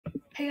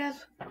Hey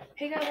guys,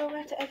 welcome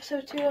back to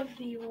episode 2 of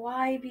the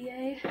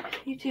YBA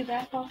YouTube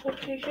basketball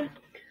association.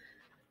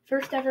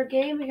 First ever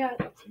game, we got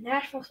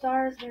Nashville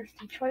Stars versus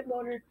Detroit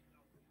Motor.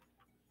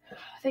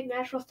 I think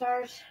Nashville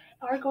Stars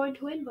are going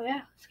to win, but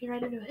yeah, let's get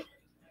right into it.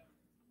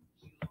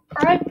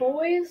 Alright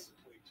boys,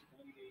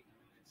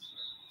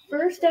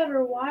 first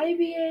ever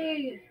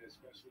YBA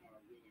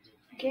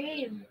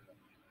game.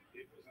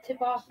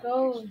 Tip-off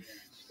goes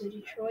to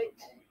Detroit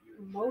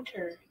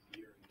Motor.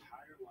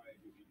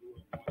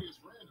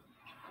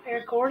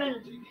 Eric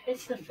Gordon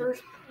hits the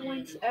first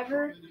points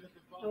ever in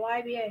the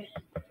YBA.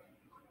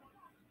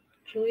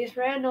 Julius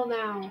Randle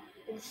now.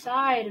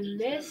 Inside,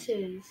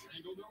 misses.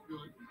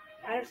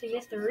 Patterson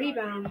gets the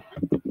rebound.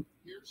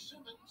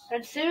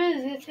 Ben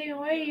Simmons is taken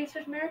away.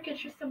 Yusuf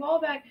Nurkic gets the ball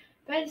back.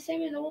 Ben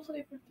Simmons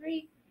ultimately for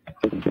three.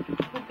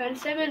 Ben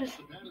Simmons,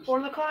 4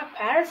 on the clock.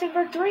 Patterson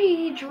for three.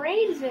 He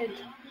drains it.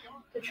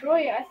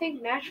 Detroit, I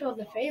think Nashville's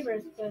the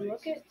favorites, but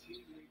look at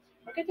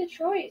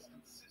Detroit.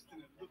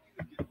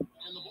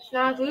 It's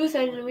not loose,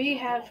 and we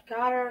have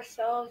got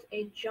ourselves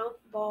a jump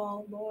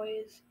ball,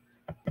 boys.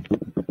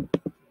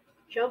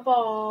 Jump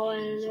ball,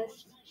 and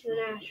this is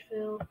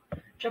Nashville.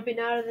 Jumping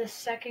out of the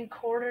second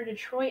quarter,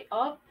 Detroit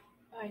up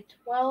by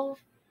 12.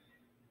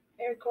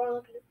 Eric Gordon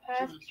looking to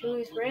pass.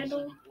 Julius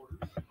Randle.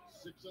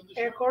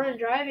 Eric Gordon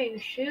driving,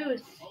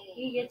 shoots.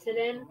 He gets it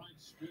in.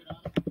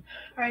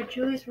 Alright,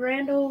 Julius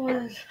Randle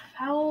was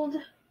fouled.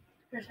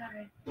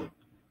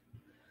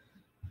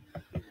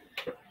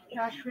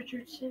 Josh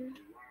Richardson.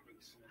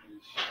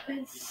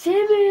 Ben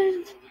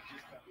Simmons.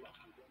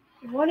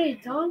 What a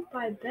dunk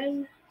by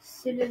Ben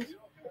Simmons.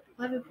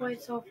 11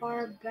 points so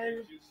far.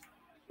 Ben,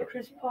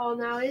 Chris Paul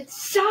now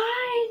inside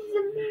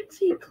the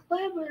Maxi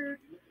Kleber.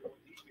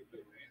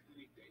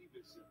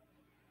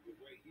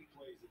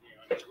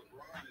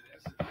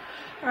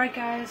 Alright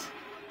guys,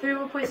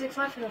 31.6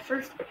 left in the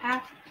first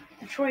half.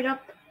 Detroit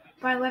up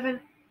by 11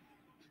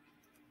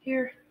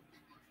 here.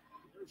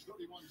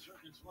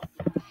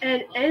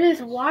 And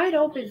Ennis wide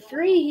open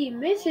three. He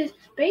misses.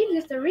 Bates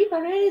gets the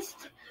rebound. Ennis,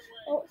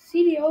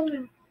 C.D.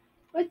 Oldman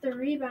with the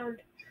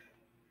rebound.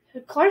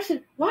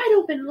 Clarkson, wide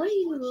open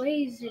lane,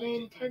 lays it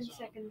in. 10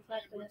 seconds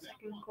left in the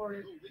second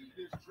quarter.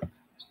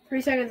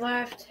 3 seconds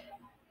left.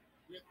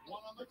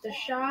 The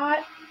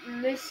shot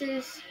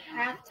misses.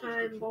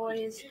 Halftime,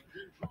 boys.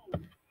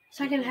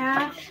 Second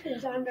half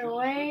is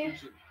underway.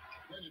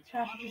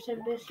 Josh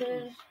Richardson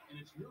misses.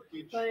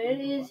 But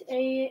it is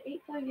a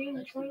 8-point game.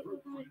 Detroit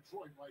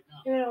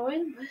they're going to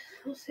win, but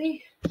we'll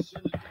see.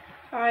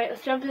 Alright,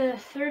 let's jump to the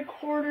third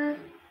quarter.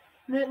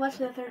 A minute left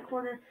in the third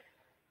quarter.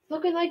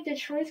 Looking like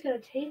Detroit's going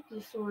to take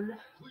this one.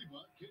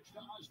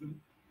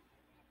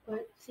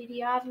 But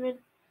C.D. Osman,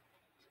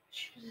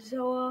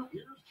 Zoa,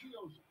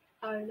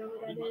 I don't know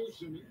what that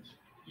is.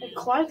 And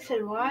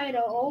Clarkson wide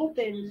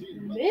open,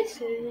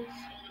 misses.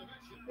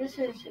 This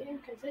is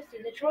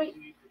inconsistent. Detroit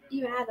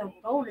even has a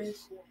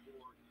bonus.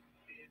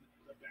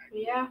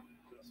 Yeah.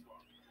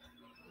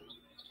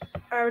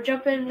 Alright, we're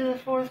jumping into the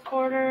fourth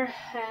quarter,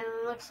 and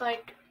it looks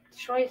like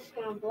Detroit's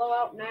going to blow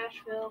out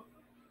Nashville.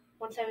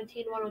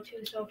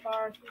 117-102 so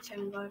far, 3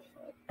 seconds left.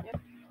 Yep.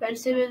 Ben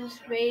Simmons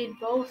made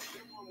both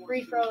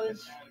free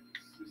throws.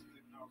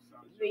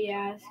 But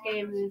yeah, this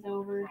game is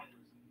over.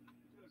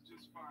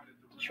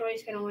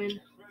 Detroit's going to win.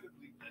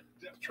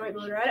 Detroit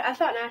Motor. I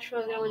thought Nashville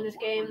was going to win this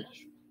game.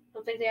 I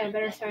don't think they had a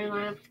better starting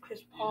lineup with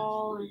Chris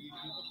Paul and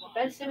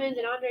Ben Simmons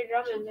and Andre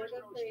Drummond. They're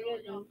doing pretty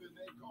good, though.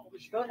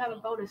 Both have a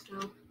bonus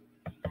now.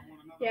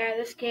 Yeah,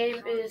 this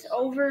game is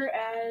over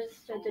as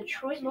the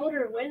Detroit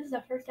Motor wins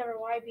the first ever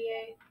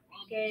YBA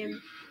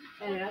game,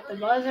 and at the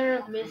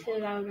buzzer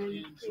misses out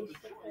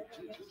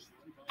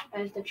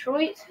as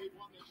Detroit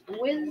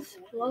wins,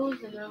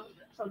 blows them out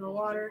from the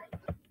water.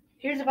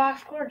 Here's the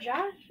box score.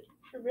 Josh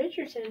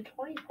Richardson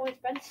 20 points,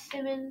 Ben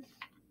Simmons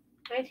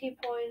 19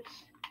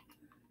 points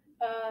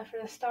for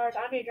the Stars,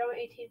 Andre Drummond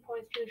 18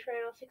 points, Julius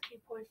Randle 16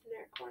 points, in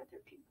Eric Gordon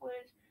 13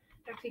 points,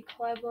 Maxi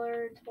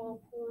Kleber 12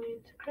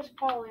 points, Chris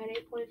Paul had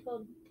 8 points.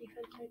 Little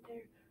defense right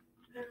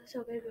there.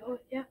 So maybe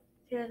yeah.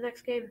 See the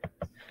next game.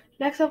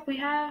 Next up, we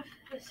have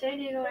the San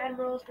Diego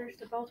Admirals versus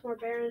the Baltimore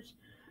Barons.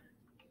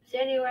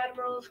 San Diego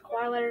Admirals,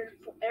 Kawhi Leonard,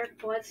 Eric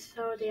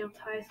Bledsoe, Daniel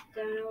Tice,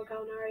 Danilo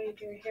Gallinari, and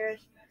Gary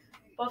Harris.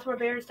 Baltimore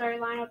Barons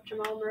starting lineup: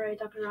 Jamal Murray,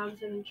 Duncan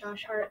Robinson, and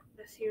Josh Hart,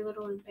 Nasir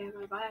Little, and Bam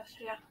Adebayo.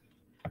 Yeah.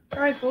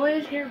 All right,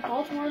 boys, here in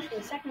Baltimore for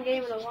the second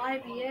game of the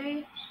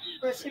YBA.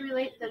 We're going to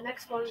simulate the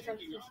next one from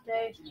this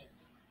day.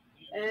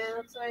 And it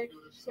looks like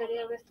San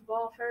Diego missed the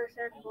ball first.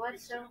 Eric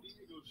Bledsoe.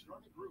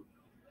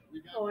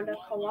 Going to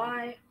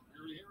Kawhi.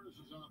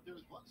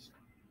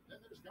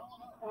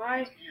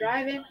 Kawhi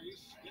driving.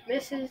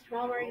 Misses.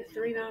 Jamal Murray gets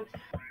the rebound.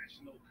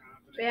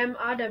 Bam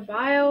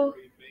Adebayo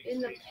in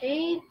the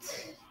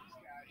paint.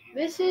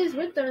 Misses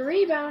with the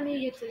rebound.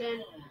 He gets it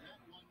in.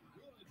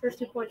 First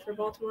 2 points for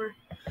Baltimore.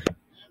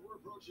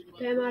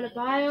 Bam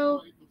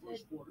Adebayo.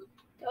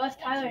 That's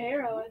Tyler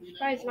Herro. I'm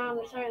surprised he's not on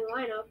the starting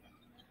lineup.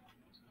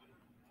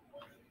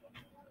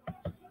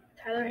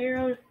 Tyler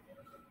Herro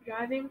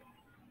driving.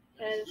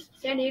 As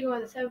San Diego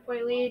has a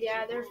 7-point lead.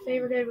 Yeah, they're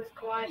favored with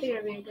Kawhi. I think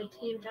it'll be a good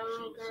team.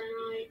 Donald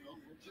Garnelli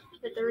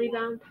with the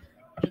rebound.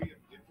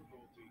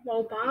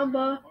 Mo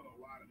Bamba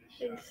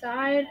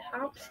inside,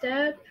 hop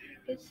step,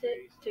 gets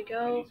it to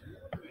go.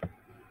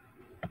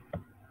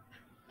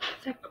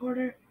 Second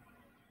quarter.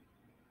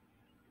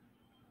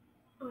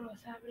 Oh,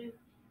 what's happening?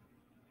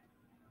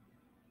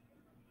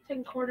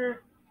 Second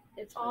quarter.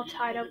 It's all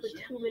tied up with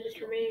 2 minutes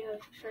remaining of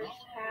the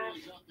first half.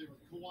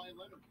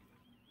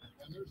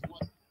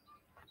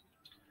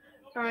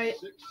 Alright,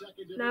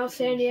 now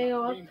San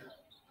Diego up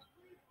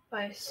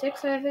by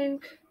 6, I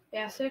think.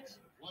 Yeah, 6.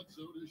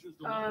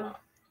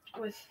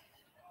 With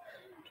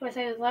 20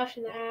 seconds left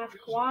in the half.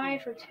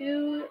 Kawhi for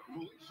 2.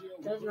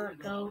 Does not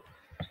go.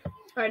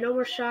 Alright, no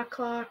more shot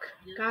clock.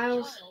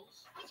 Giles,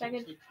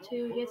 second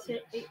 2, gets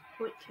it.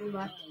 8.2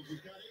 left.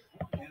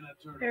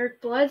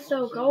 Eric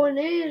Bledsoe going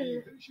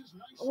in.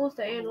 Almost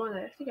an and one.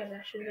 I think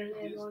that should have been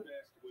an and one.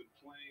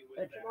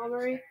 But Jamal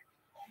Murray,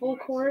 full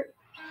court.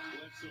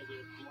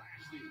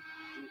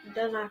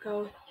 Does not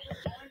go.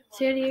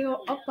 San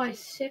Diego up by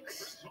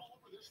 6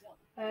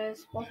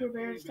 as Baltimore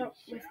Bears up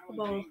with the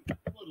ball.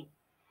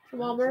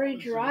 Jamal Murray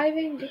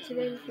driving, gets it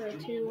in for a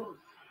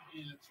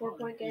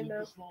 4-point game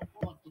now.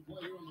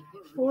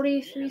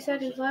 43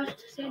 seconds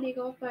left. San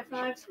Diego up by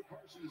 5.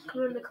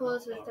 Coming to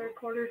close of the third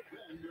quarter.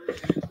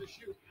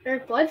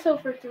 Eric Bledsoe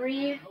for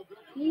 3.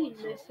 He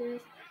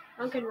misses.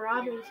 Duncan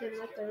Robinson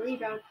with the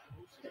rebound.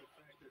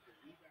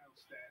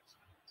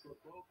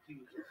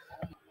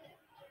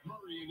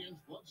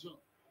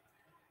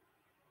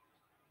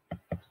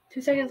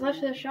 2 seconds left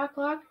of the shot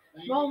clock.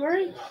 Jamal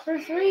Murray for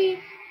 3.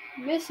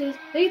 Misses.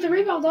 They get the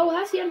rebound though.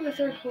 That's the end of the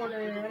third quarter.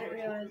 I didn't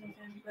realize it,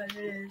 but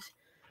it is.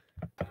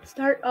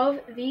 Start of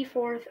the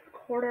fourth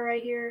quarter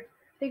right here.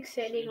 I think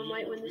San Diego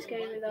might win this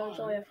game, though it's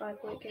only a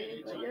 5-point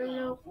game, but you never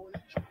know.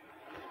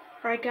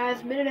 Alright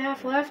guys, minute and a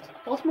half left.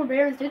 Baltimore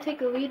Bears did take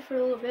the lead for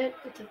a little bit.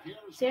 It's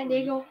San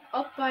Diego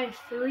up by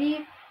 3.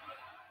 There's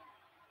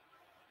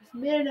a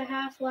minute and a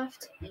half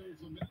left.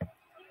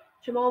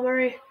 Jamal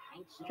Murray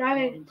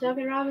driving.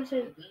 Duncan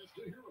Robinson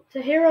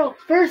to Hero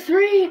for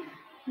 3.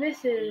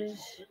 Misses.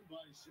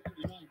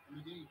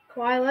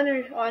 Kawhi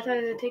Leonard. Oh, I thought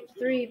he was going to take the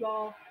 3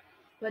 ball,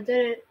 but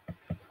didn't.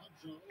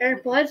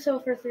 Eric Bledsoe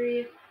for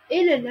 3.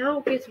 In and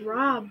out, gets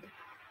robbed.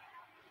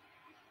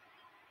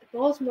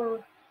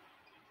 Baltimore.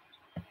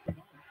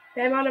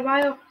 Bam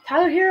Adebayo.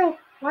 Tyler Hero.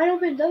 Wide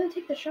open. Doesn't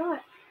take the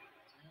shot.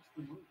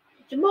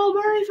 Jamal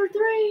Murray for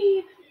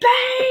 3.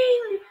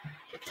 Bang!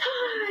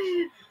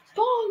 Tie.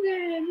 Ball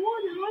game.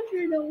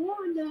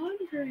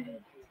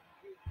 100-100.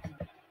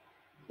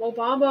 Mo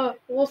Bamba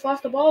almost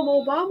lost the ball.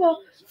 Mo Bamba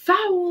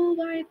fouled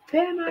by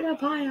Bam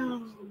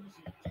Adebayo.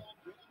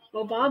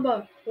 Mo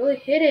Bamba really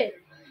hit it.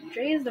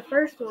 Drains the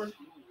first one.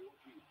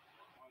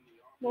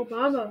 Mo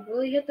Bamba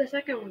really hit the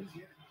second one.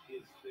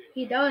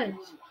 He does.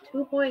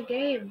 2-point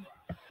game.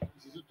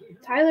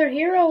 Tyler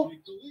Hero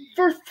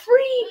for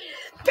 3.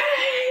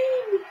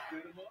 Bang!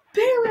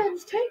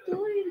 Barons take the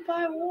lead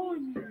by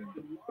 1.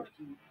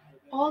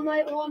 All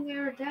night long they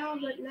were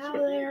down, but now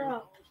they are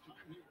up.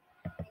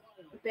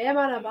 Bam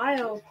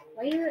Adebayo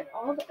player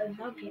of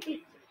the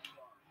game.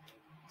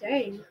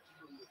 Dang.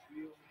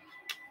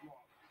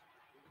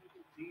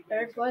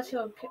 Eric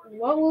Bledsoe,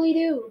 what will he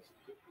do?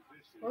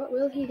 What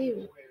will he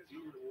do?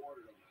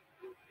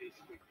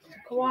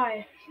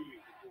 Kawhi.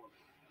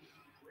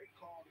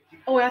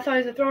 Oh, I thought he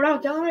was going to throw it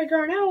out. Donald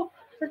Garnell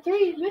for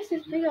 3.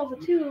 Misses. Big off for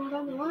 2.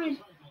 On the line.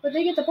 But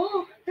they get the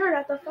ball. They're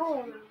at the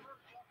foul now.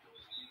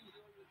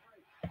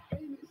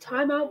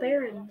 Timeout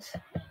Barons.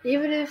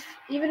 Even if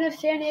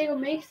San Diego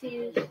makes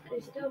these, they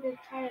still get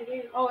tied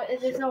again. Oh,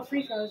 there's no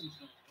free throws.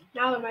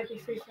 Now there might be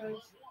free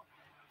throws.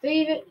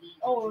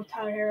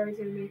 Tyler Hero is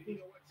going to make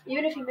these.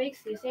 Even if he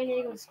makes these, San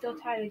Diego is still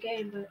tied the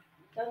game, but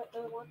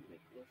doesn't want to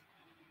make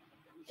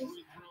these.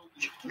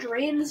 Just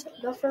drains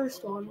the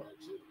first one.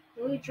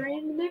 Will he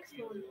drain the next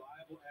one?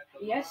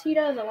 Yes, he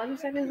does. 11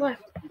 seconds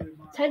left.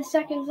 10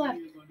 seconds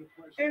left.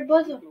 Eric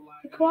Bledsoe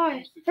to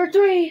Kawhi for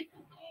 3.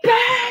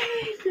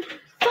 Bang!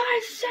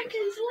 5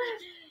 seconds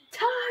left.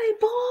 Tie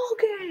ball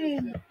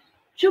game.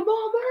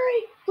 Jamal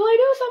Murray. Will he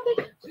do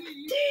something?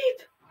 Deep.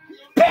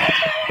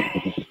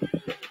 Bang!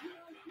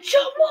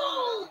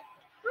 Jamal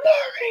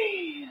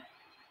Murray.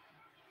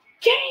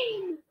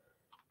 Game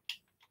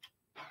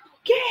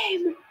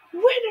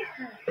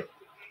winner.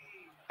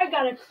 I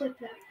gotta clip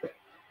that.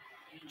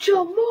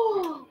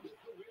 Jamal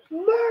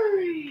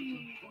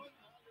Murray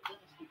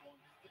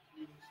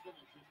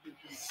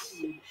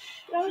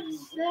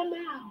shuts them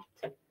out.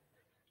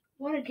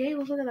 What a game.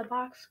 Let's look at the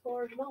box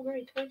score. Jamal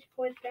Murray, 20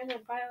 points. Bam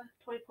Adebayo,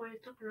 20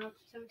 points. Duncan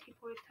Robinson, 17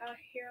 points. Tyler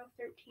Hero,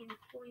 13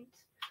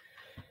 points.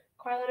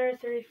 Kawhi Leonard,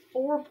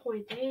 34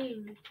 points.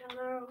 Dang.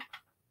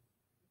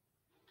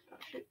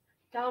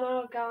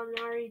 Dalmau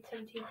Gallinari,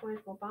 17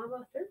 points.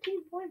 Obama,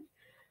 13 points.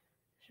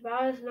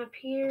 Shabazz and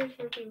Napier,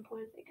 13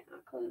 points. They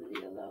cannot close the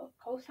deal though.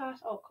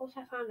 Kostas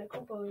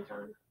Antetokounmpo is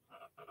on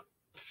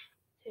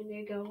San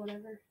Diego,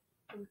 whatever.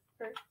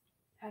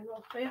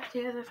 Admirals. But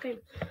yeah, this game.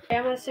 Yeah,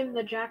 I'm gonna sim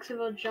the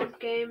Jacksonville Jump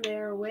game.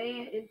 They're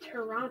away in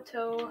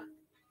Toronto.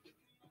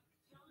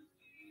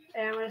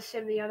 And I'm gonna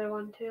sim the other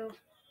one too.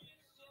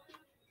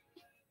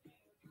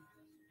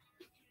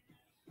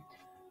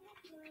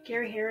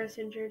 Gary Harris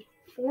injured.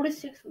 4 to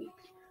 6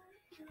 weeks.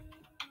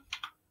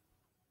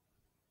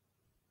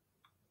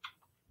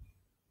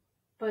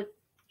 But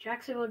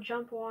Jacksonville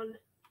Jump won.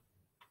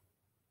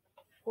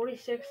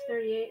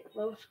 46-38,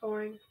 low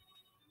scoring.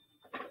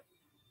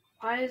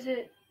 Why is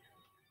it?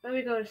 Let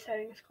me go to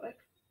settings quick.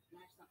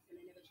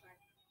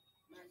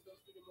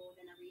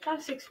 It's on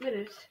 6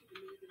 minutes.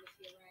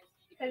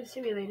 And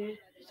simulated.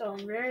 So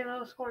very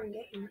low scoring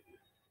game,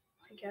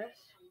 I guess.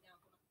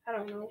 I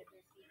don't know.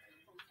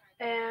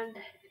 And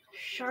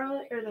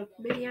Charlotte, or the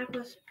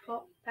Minneapolis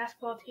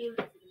basketball team,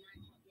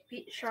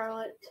 beat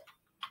Charlotte.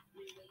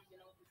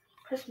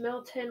 Chris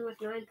Middleton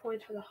with 9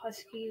 points for the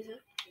Huskies.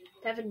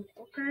 Devin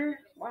Booker,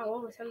 wow,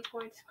 over 7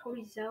 points.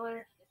 Cody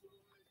Zeller,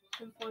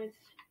 10 points.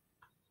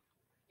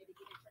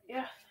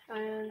 Yeah,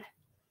 and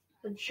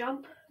the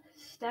Jump,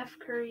 Steph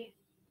Curry,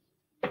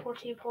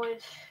 14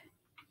 points.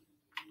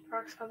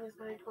 Parks Cousins,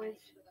 9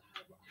 points.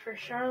 For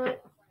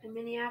Charlotte and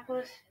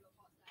Minneapolis,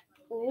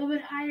 a little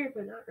bit higher,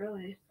 but not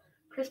really.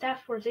 Kristaps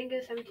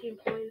Porzingis, 17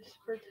 points.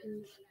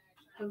 Bertans,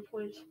 10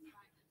 points.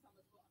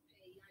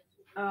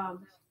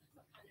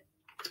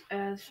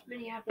 As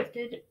Minneapolis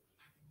did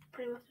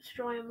pretty much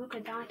destroy him. Luka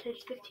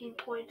Doncic, 15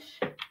 points.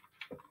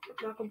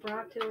 Malcolm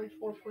Brogdon, only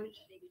 4 points.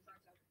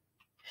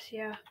 So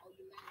yeah.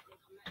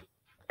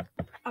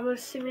 I'm going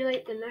to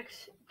simulate the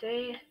next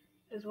day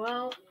as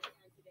well.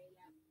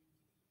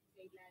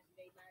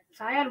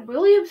 Zion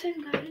Williamson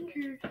got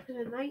injured for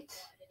the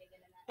Knights.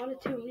 1 to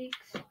 2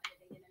 weeks.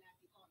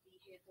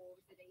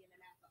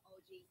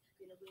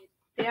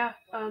 Yeah,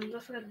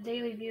 let's look at the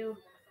Daily View.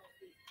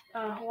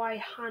 Hawaii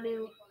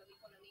Hanu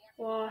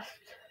lost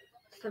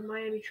to the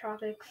Miami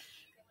Tropics.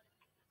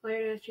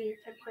 Larry Jr.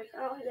 10 points.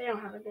 Oh, they don't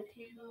have a good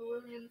team.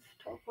 Williams,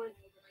 12 points.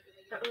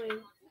 Not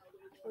really.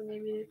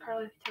 Maybe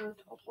Carly Towns,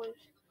 12 points.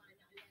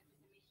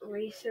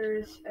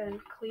 Racers and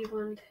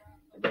Cleveland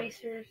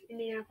Racers,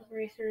 Indianapolis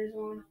Racers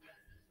won.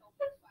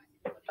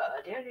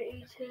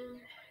 DeAndre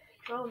Ayton,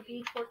 Joel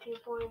Embiid, 14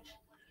 points.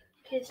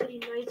 Kansas City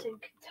Knights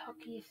and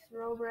Kentucky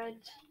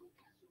Thoroughbreds.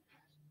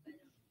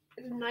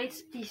 The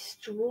Knights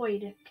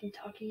destroyed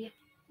Kentucky.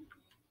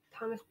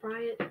 Thomas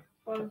Bryant,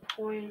 11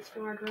 points.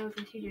 DeMar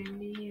DeRozan, TJ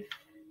Neef,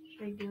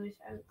 Shea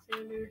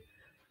Gilgeous-Alexander.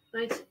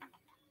 Knights,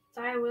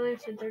 Zion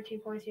Williamson, 13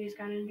 points. He just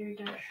got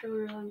injured.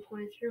 Schroeder, 11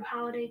 points. Drew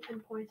Holiday,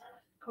 10 points.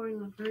 Corey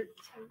LeVert,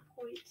 7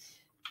 points.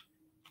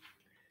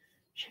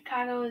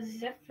 Chicago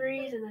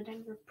Zephyrs and the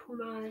Denver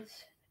Pumas.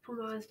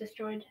 Pumas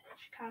destroyed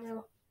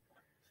Chicago.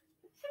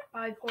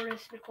 Bobby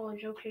Portis, Nikola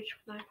Jokic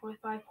with 9 points.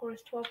 Bobby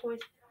Portis, 12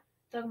 points.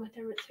 Doug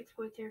McDermott, 6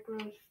 points. Derrick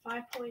Rose,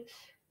 5 points.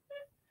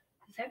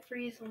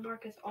 Zephyrs,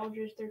 LaMarcus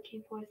Aldridge,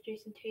 13 points.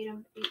 Jason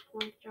Tatum, 8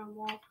 points. John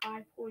Wall,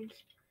 5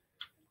 points.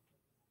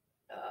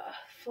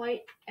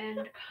 Flight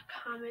and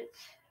Comets,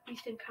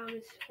 Houston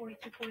Comets,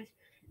 42 points.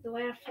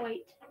 Atlanta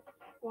Flight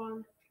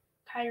won.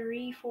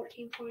 Kyrie,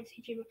 14 points.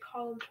 CJ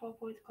McCollum, 12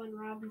 points. Glenn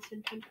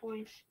Robinson, 10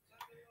 points.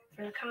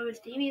 For the Comets,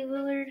 Damian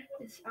Lillard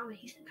is on the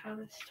Houston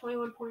Comets,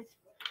 21 points.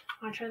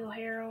 Montrezl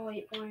Harrell,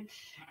 8 points.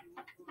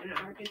 They're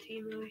not a good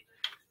team, really.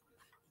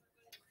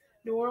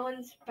 New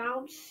Orleans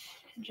bounce.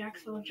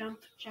 Jacksonville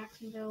jumped.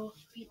 Jacksonville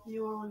beat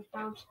New Orleans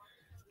bounce.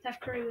 Steph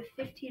Curry with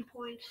 15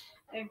 points.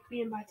 They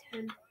beat him by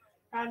 10.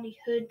 Rodney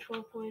Hood,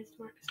 12 points.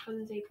 Marcus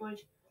Cousins, 8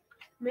 points.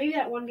 Maybe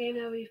that one game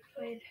that we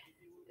played,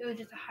 it was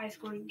just a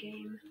high-scoring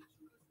game.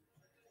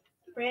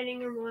 Brandon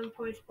Ingram, 11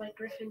 points. Blake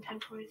Griffin, 10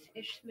 points.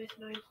 Ish Smith,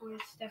 9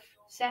 points.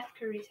 Seth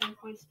Curry, 10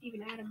 points.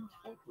 Steven Adams,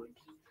 4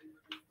 points.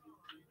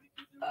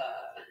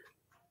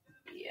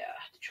 Yeah,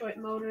 Detroit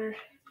Motor.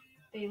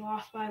 They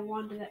lost by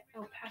 1 to the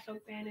El Paso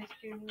Bandits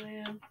here in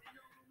Lamb.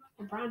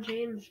 LeBron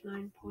James,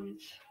 9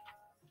 points.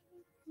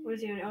 What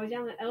is he on? Oh, he's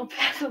on the El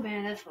Paso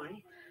Band. That's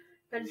funny.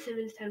 Ben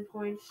Simmons, 10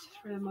 points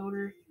for the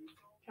Motor.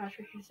 Josh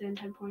Richardson,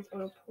 10 points.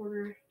 Otto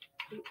Porter,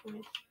 8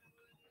 points.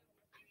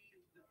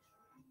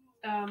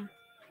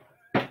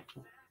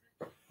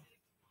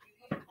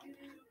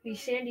 The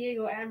San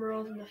Diego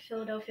Admirals and the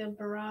Philadelphia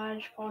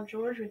Barrage. Paul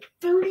George with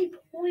 30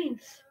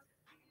 points.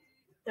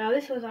 Now,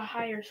 this was a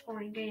higher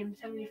scoring game,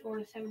 74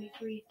 to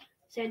 73.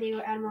 San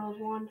Diego Admirals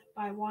won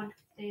by 1.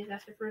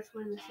 That's their first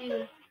win of the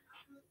season.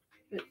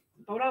 But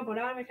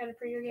Bogdanovic had a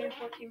pretty good game,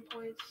 14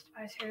 points.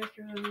 Ice Harris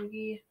threw a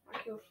McGee.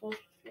 Markelle Fultz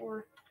with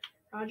 4.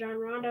 Rajon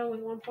Rondo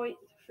with 1 point.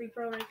 Free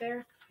throw right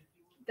there.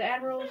 The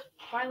Admirals,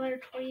 Weiler,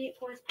 28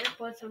 points. Eric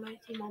Bledsoe,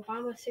 19.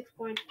 Obama, 6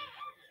 points.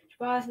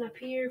 Shabazz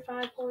Napier,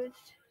 5 points.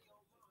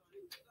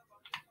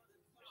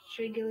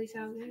 Shea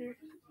Gilgeous-Alexander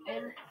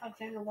and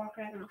Alexander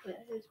Walker. I don't know who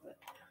that is, but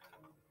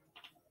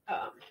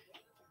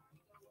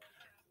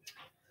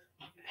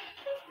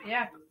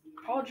yeah,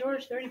 Paul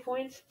George, 30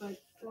 points, but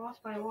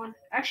lost by 1.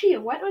 Actually,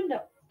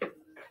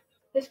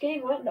 this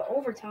game went into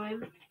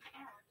overtime.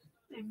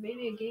 And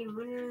maybe a game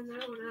winner in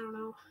that one, I don't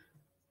know.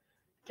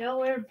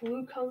 Delaware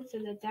Bluecoats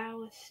and the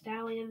Dallas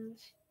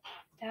Stallions.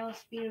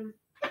 Dallas beat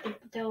the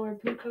Delaware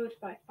Bluecoats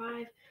by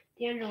 5.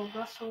 D'Angelo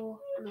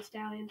Russell on the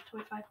Stallions,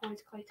 25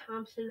 points. Klay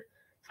Thompson,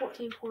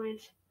 14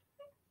 points.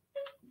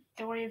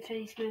 Dorian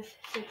Finney-Smith,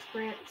 6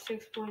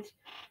 points.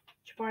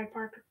 Jabari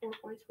Parker, 4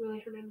 points.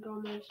 Willie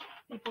Hernan-Gomez,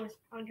 3 points.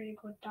 Andre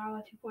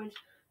Iguodala, 2 points.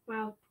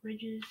 Miles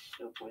Bridges,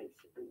 no points.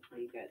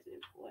 You guys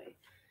didn't play.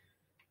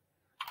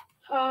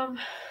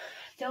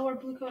 Delaware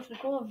Bluecoats,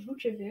 Nikola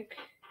Vucevic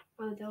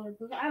on the Delaware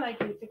Bluecoats. I like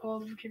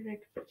Nikola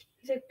Vucevic.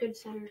 He's a good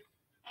center.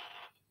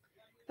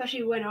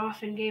 Especially went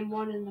off in game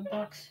 1 in the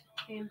Bucks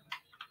game.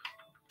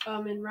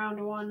 In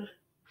round 1.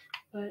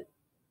 But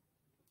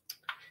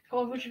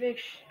Nikola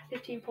Vucevic,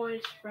 15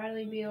 points.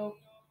 Bradley Beal,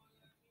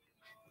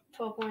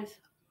 12 points.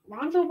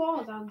 Lonzo Ball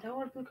is on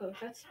Delaware Bluecoats.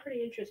 That's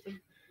pretty interesting.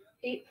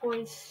 8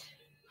 points.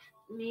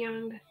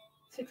 Niang,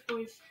 6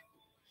 points.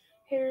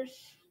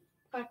 Harris,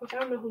 5 points. I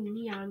don't know who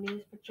Niang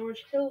is, but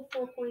George Hill,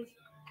 4 points.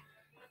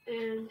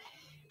 And,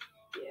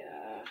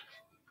 yeah.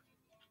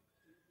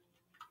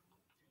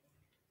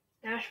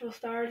 Nashville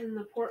Stars and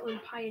the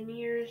Portland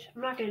Pioneers.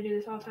 I'm not going to do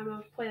this all the time.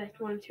 I'll play like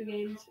 1 or 2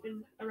 games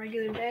in a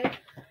regular day.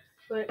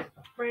 But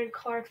Brandon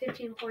Clark,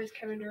 15 points.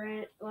 Kevin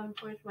Durant, 11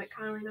 points. Mike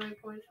Conley, 9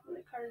 points.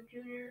 Willie Carter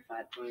Jr.,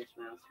 5 points.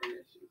 Miles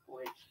Turner, 3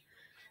 points.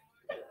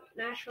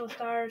 Nashville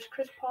Stars,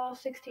 Chris Paul,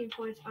 16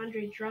 points.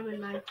 Andre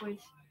Drummond, 9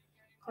 points.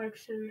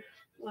 Clarkson,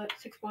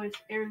 6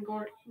 points. Eric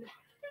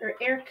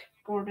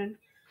Gordon,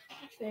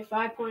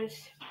 5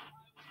 points.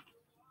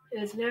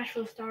 As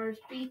Nashville Stars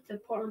beat the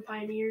Portland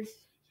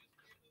Pioneers.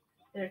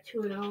 They're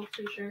 2-0,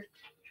 pretty sure.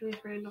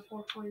 Julius Randle,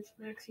 4 points.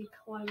 Maxi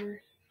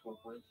Kleber, 4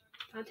 points.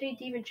 Dante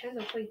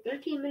DiVincenzo played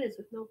 13 minutes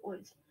with no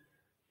points.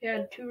 He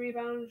had 2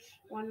 rebounds,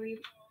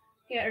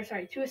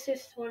 2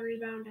 assists, 1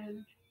 rebound,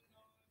 and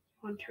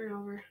 1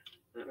 turnover.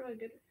 Not really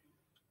good.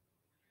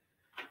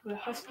 But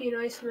Husky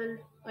and Iceman,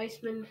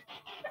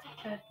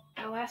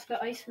 Alaska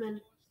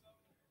Iceman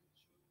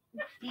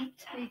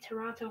beat the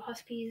Toronto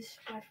Huskies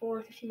by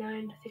 4,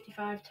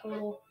 59-55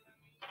 total.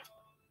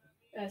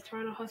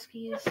 Toronto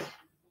Huskies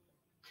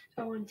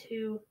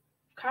 0-2.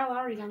 Kyle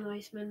Lowry's on the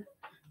Iceman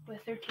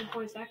with 13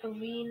 points. Zach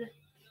LaVine,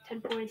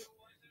 10 points.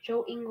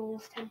 Joe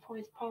Ingles, 10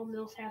 points. Paul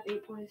Millsap,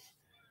 8 points.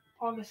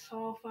 Paul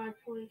Gasol, 5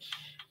 points.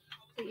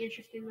 Pretty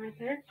interesting right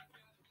there.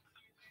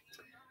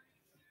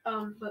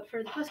 But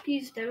for the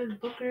Huskies, Devin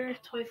Booker,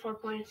 24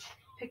 points.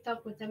 Picked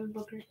up with Devin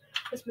Booker.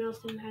 Chris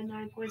Middleton had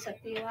 9 points.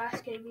 At the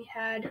last game, we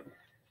had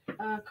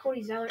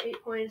Cody Zeller,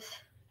 8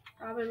 points.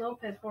 Robin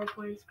Lopez, 4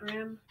 points.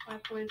 Graham,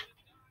 5 points.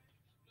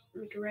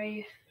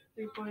 McRae,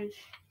 3 points.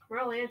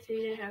 Carmelo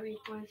Anthony didn't have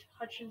 8 points.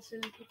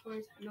 Hutchinson, 2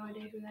 points. I have no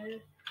idea who that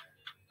is.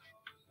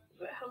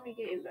 But how many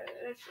games?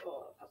 That's a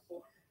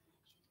couple.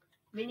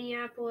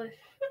 Minneapolis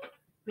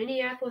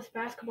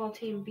basketball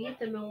team beat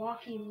the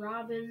Milwaukee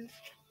Robins.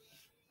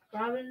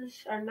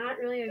 Robins are not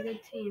really a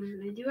good team.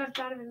 They do have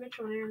Donovan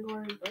Mitchell and Aaron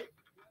Gordon, but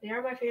they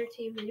are my favorite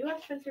team. They do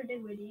have Spencer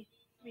Dinwiddie.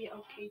 Be an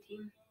okay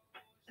team.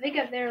 I think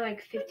they're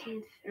like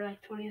 15th or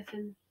like 20th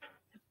in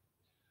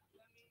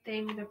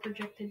the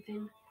projected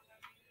thing.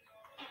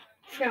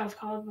 I forgot what it's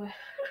called, but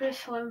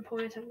Chris, 11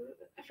 points. I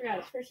forgot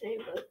his first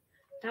name, but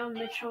Donovan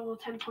Mitchell,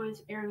 10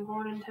 points. Aaron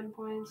Gordon, 10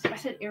 points. I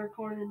said Eric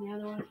Gordon in the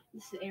other one.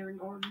 This is Aaron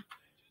Gordon.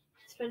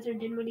 Spencer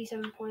Dinwiddie,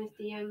 7 points.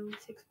 DeYoung,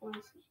 6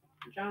 points.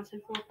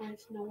 Johnson, 4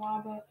 points.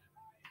 Nawaba,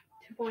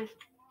 2 points.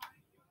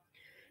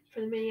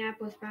 For the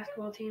Minneapolis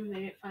basketball team, they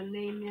didn't find a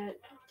name yet.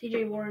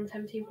 TJ Warren,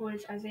 17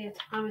 points. Isaiah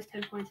Thomas,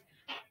 10 points.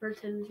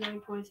 Burton,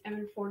 9 points.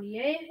 Evan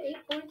Fournier, 8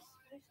 points.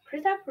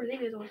 Kristaps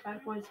Porzingis, only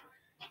 5 points.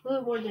 A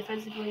little more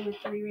defensively with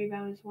 3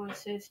 rebounds, 1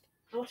 assist.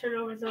 No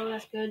turnovers, though.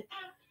 That's good.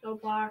 No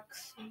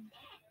blocks.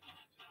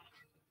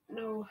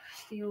 No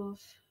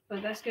steals.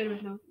 But that's good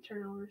with no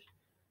turnovers.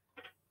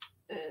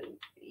 And,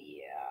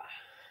 yeah.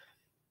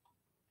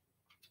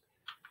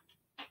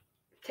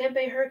 Tampa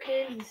Bay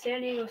Hurricanes and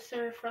San Diego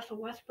Surf. Russell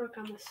Westbrook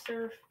on the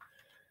Surf.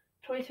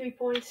 23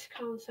 points.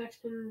 Colin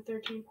Sexton,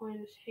 13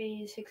 points.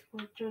 Hayes, 6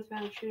 points. Jonas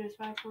Valanciunas,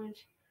 5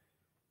 points.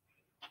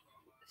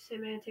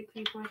 Semantic,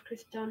 3 points.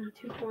 Chris Dunn,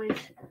 2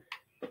 points.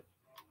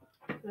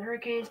 The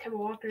Hurricanes, Kemba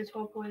Walker,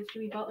 12 points.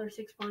 Jimmy Butler,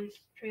 6 points.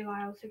 Trey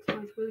Lyles, 6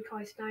 points. Willie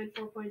Cauley-Stein,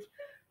 4 points.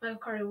 Michael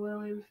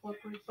Carter-Williams, 4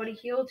 points. Buddy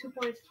Hield, 2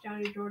 points.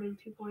 Johnny Jordan,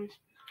 2 points.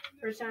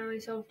 First time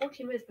really so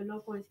 14 minutes, but no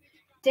points.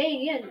 Dang,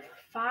 he had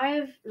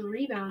 5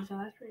 rebounds, so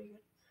that's pretty good.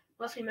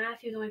 Wesley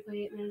Matthews only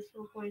played 8 minutes,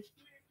 no points.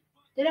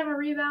 Did have a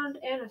rebound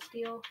and a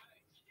steal.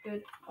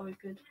 Good, always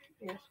good,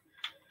 I guess.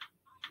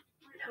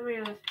 How many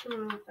are left? 2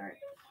 more left, alright.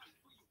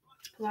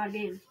 A lot of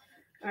games.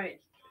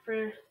 Alright,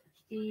 for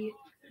the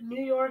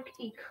New York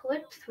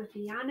Eclipse with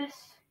Giannis,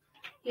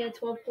 he had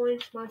 12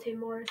 points. Monte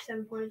Morris,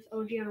 7 points.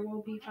 OG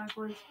Anunoby, 5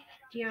 points.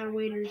 Deion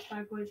Waiters,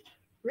 5 points.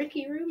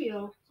 Ricky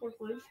Rubio, 4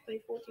 points.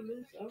 Played 14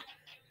 minutes, though.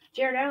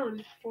 Jared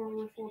Allen,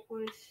 4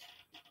 points.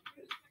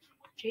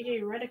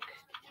 JJ Redick,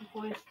 2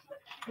 points.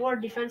 More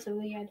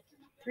defensively, he had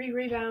 3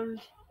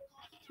 rebounds,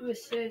 2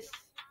 assists.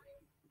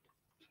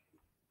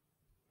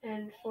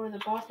 And for the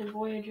Boston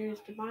Voyagers,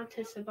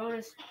 Domantas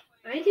Sabonis,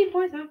 19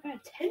 points, not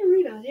bad. 10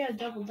 rebounds. He had a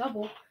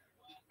double-double.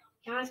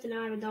 Giannis did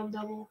not have a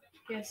double-double.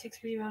 He had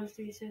 6 rebounds,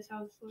 3 assists.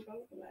 I was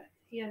looking for that.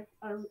 He had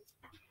a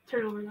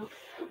turnover though.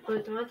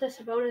 But Domantas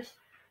Sabonis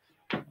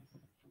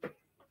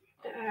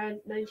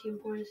had 19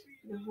 points.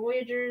 The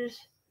Voyagers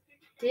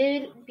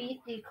did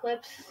beat the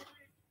Clips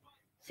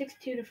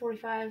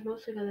 62-45,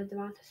 mostly because of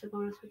Domantas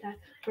Sabonis with that.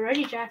 But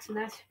Reggie Jackson,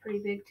 that's pretty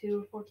big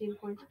too, 14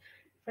 points.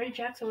 Reggie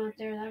Jackson went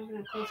there. That would have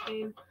been a close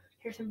game.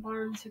 Harrison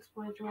Barnes, 6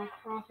 points. Jamal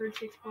Crawford,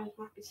 6 points.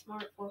 Marcus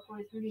Smart, 4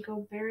 points. Rudy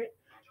Gobert,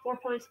 4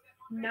 points.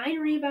 9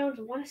 rebounds,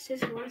 1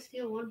 assist, 1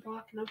 steal, 1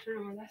 block, no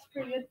turnover. That's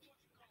pretty good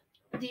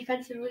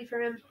defensively for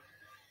him.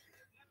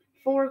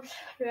 Forbes,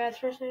 forgot his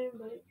first name,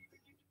 but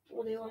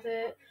we'll deal with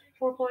it.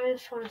 4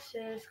 points, 1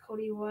 assist.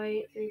 Cody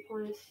White, 3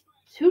 points.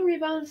 2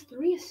 rebounds,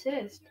 3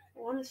 assists,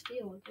 1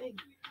 steal. Dang.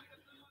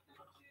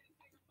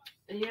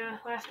 And yeah,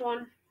 last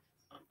one.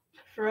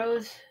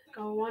 Froze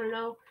go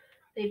 1-0.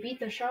 They beat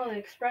the Charlotte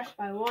Express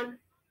by 1,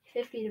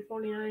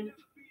 50-49.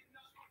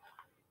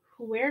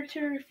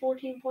 Huerter,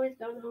 14 points.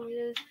 Don't know who he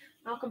is.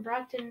 Malcolm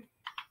Brogdon,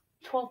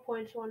 12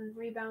 points, 1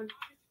 rebound.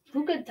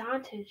 Luka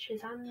Doncic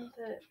is on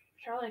the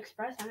Charlotte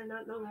Express. I did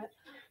not know that.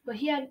 But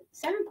he had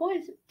 7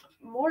 points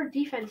more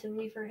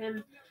defensively for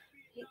him.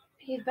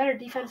 He's better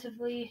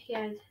defensively. He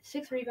had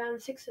 6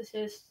 rebounds, 6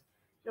 assists,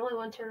 and only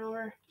 1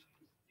 turnover.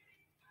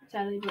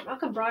 Sadly, but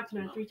Malcolm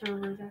Brogdon had 3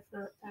 turnovers. That's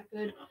not that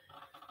good.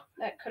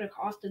 That could have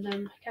costed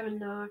them. Kevin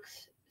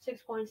Knox,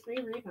 6 points, 3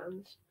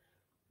 rebounds.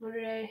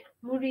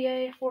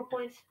 Moutier, 4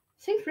 points,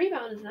 6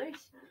 rebounds is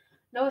nice.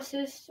 No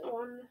assists,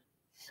 1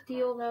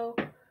 steal though.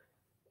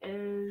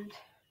 And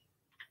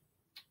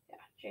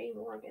yeah, Jay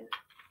Morgan.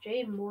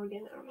 I don't know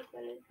what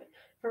that is. But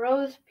for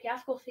Rose,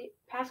 Pascal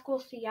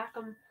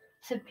Siakam,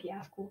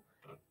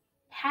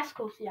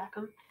 Pascal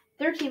Siakam,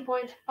 13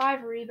 points,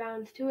 5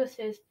 rebounds, 2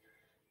 assists,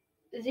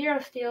 0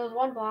 steals,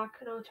 1 block,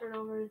 no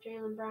turnovers.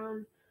 Jaylen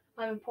Brown,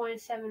 11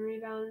 points, 7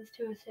 rebounds,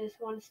 2 assists,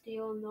 1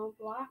 steal, no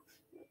blocks,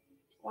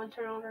 1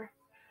 turnover.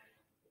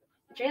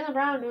 Jaylen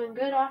Brown doing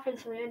good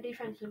offensively and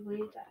defensively.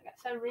 Got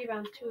 7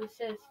 rebounds, 2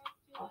 assists,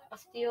 a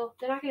steal.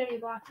 Did not get any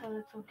blocks, so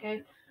that's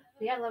okay.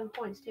 He had 11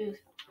 points too.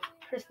 So.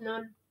 Chris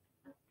Nunn,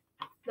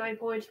 9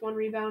 points, 1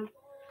 rebound,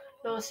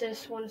 no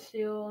assists, 1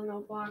 steal,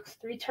 no blocks,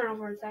 3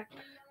 turnovers.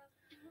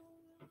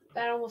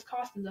 That almost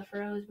cost them the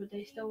Froze, but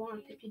they still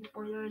won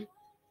 50-49.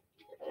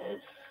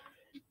 And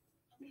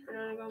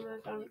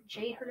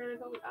Jay Hernandez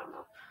Gomez, I don't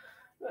know.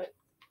 But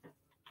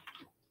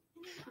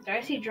did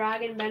I see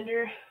Dragon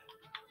Bender?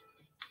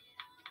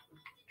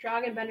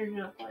 Dragon Bender did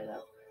not play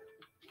though.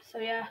 So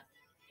yeah.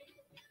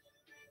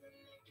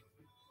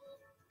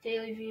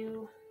 Daily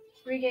View,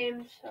 3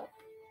 games, so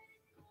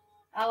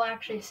I'll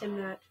actually sim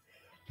that.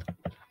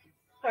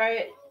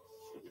 Alright.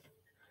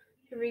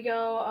 Here we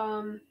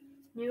go.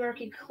 New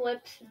York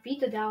Eclipse beat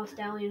the Dallas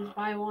Stallions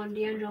by 1.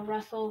 D'Angelo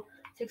Russell,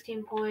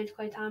 16 points.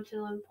 Klay Thompson,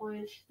 11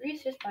 points. 3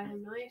 assists by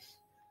him, nice.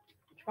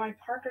 Jabari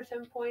Parker,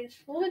 7 points.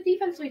 A little bit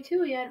defensively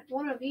too. He had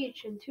 1 of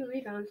each and 2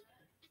 rebounds.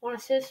 1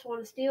 assist,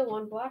 1 steal,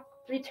 1 block,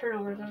 3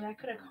 turnovers. Though that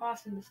could have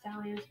cost them the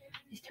Stallions.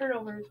 These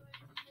turnovers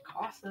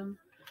cost them.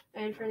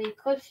 And for the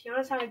Eclipse,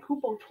 Giannis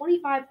Antetokounmpo,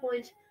 25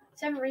 points,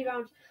 7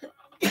 rebounds,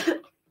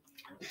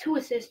 2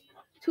 assists,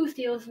 2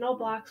 steals, no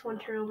blocks, 1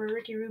 turnover.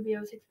 Ricky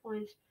Rubio, 6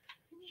 points.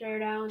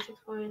 Jared Allen, 6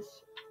 points.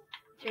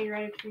 Jay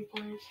Redick, 3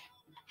 points.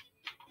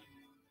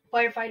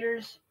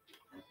 Firefighters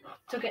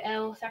took an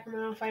L.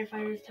 Sacramento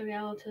Firefighters took an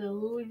L to the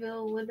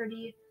Louisville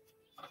Liberty,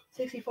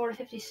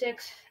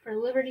 64-56. For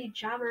Liberty,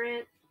 Ja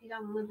Morant, he's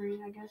on Liberty,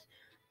 I guess.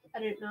 I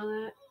didn't know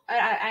that.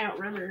 I don't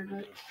remember,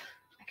 but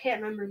I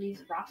can't remember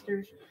these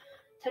rosters.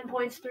 10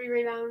 points, 3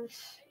 rebounds,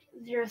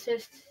 0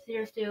 assists,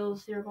 0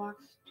 steals, 0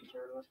 blocks, 2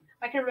 turnovers.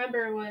 I can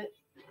remember what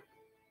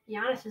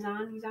Giannis is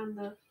on. He's on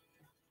the...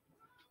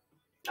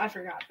 I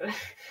forgot, but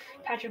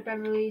Patrick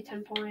Beverly,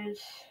 10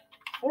 points,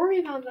 4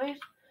 rebounds, nice.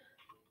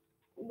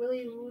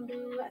 Willie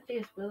Wundu, I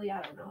think it's Willie,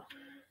 I don't know.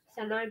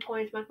 9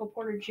 points. Michael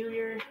Porter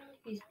Jr.,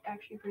 he's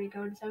actually pretty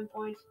good, 7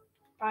 points.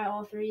 Probably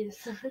all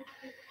threes.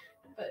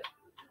 But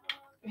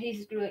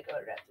he's really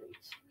good at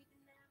threes.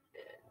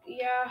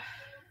 Yeah.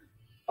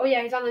 Oh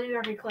yeah, he's on the New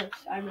York Eclipse.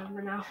 I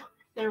remember now.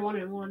 They're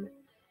 1-1.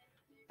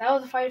 That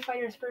was the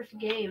Firefighters' first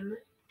game.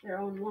 They're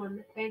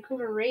 0-1.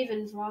 Vancouver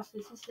Ravens lost to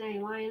the Cincinnati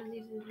Lions.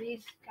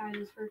 These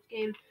guys' first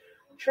game.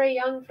 Trae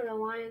Young for the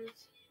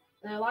Lions.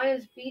 The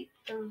Lions beat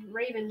the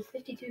Ravens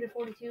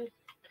 52-42.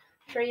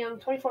 Trae Young,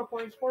 24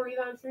 points, 4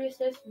 rebounds, 3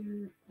 assists.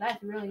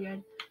 That's really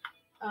good.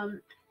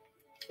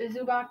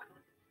 Zubac,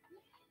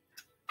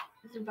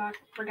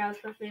 forgot his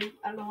first name.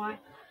 I don't know why.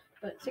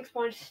 But 6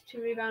 points,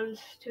 2 rebounds,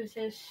 2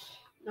 assists,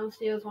 no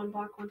steals, 1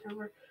 block, 1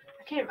 turnover.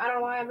 I don't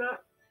know why I'm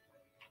not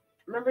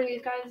remembering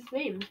these guys'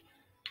 names.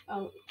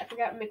 I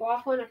forgot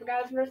McLaughlin. I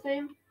forgot his first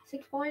name.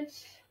 6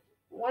 points,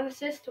 1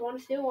 assist, 1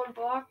 steal, 1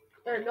 block,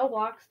 or no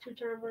blocks, 2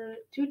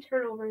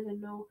 turnovers,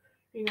 and no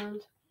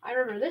rebounds. I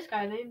remember this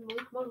guy's name,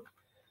 Malik Monk.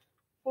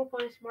 4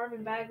 points,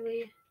 Marvin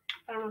Bagley.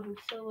 I don't know who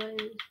Silva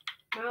is.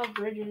 Miles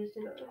Bridges,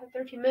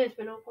 13 minutes,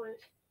 but no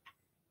points.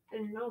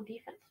 And no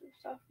defensive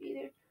stuff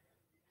either.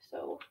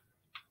 So,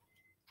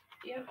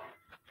 yeah.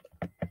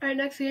 Alright,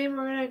 next game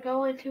we're going to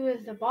go into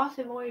is the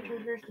Boston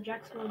Voyagers versus the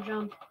Jacksonville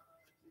Jump.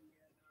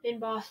 In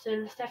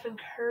Boston, Stephen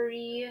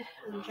Curry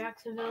in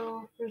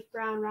Jacksonville, Bruce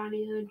Brown,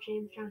 Rodney Hood,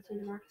 James Johnson,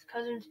 DeMarcus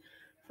Cousins.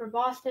 For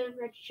Boston,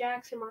 Reggie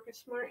Jackson, Marcus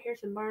Smart,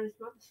 Harrison Barnes,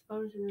 Marcus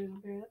Bones, and Rudy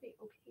Gobert. That'd be an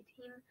okay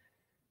team.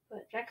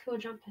 But Jacksonville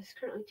Jump is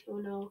currently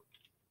 2-0.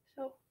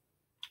 So,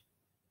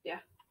 yeah.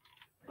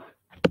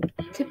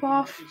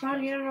 Tip-off, about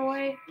to get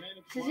underway.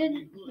 This is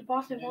in the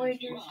Boston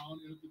Voyagers.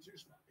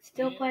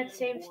 Still play at the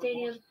same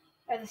stadium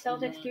as the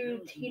Celtics do,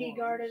 TD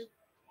Garden.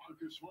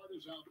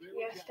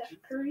 Yeah, Steph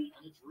Curry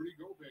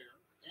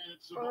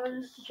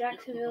on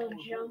Jacksonville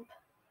Jump.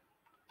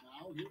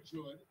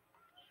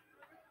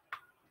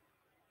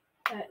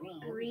 That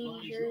green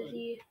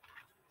jersey.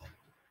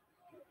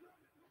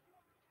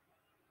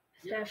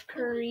 Steph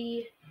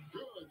Curry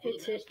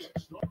hits it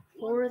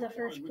for the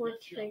first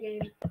points of the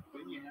game.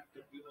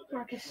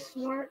 Marcus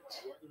Smart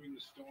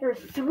for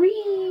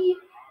 3.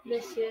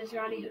 Misses.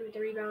 Rodney Hood with the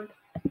rebound.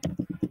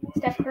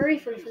 Steph Curry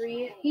for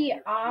 3. He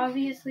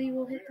obviously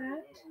will hit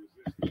that.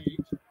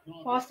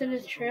 Boston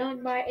is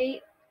trailing by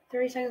 8.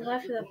 30 seconds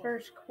left in the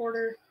first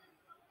quarter.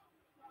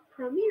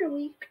 Premere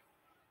week.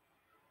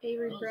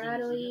 Avery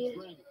Bradley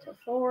to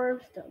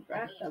Forbes to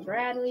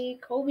Bradley.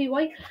 Kobe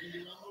White.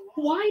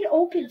 Wide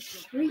open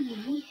 3.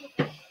 He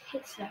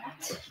hits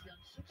that.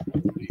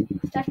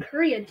 Steph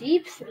Curry, a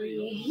deep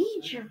 3.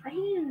 He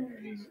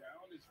drains.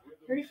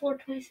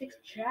 34-26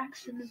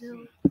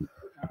 Jacksonville.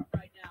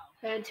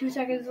 And 2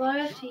 seconds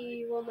left.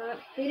 He will not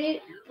hit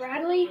it.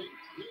 Bradley.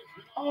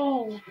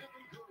 Oh.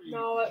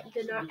 No, it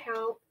did not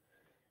count.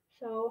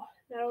 So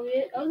that'll be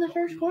it of the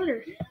first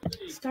quarter.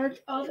 Start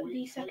of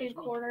the second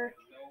quarter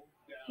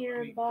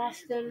here in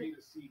Boston.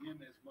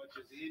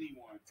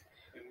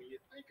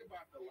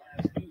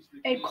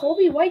 And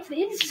Kobe White's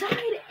the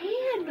inside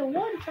and the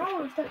one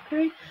foul on Steph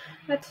Curry.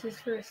 That's his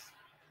first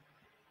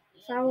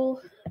foul.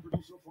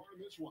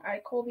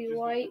 Alright, Kobe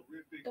White,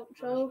 don't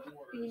choke.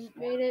 He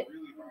made it.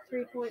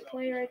 3-point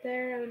play right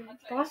there. And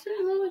Boston is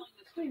a little bit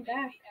coming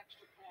back.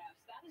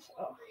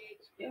 So,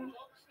 yeah.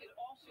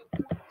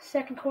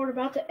 Second quarter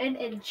about to end,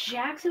 and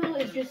Jacksonville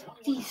is just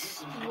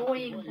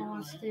destroying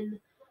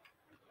Boston.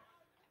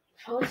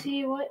 So let's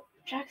see what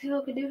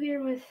Jacksonville can do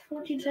here with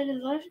 14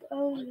 seconds left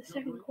of the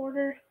second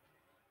quarter.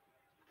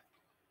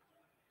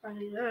 Are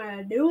they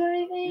not do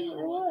anything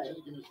or what? To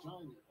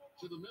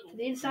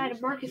the inside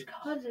of Marcus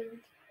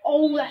Cousins.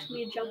 Oh, that's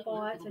me a jump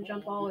ball. That's a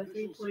jump ball with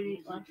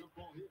 3.8 left.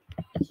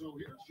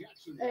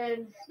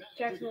 And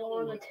Jacksonville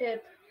on the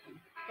tip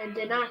and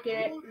did not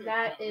get it.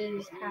 That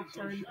is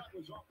halftime.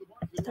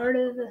 Start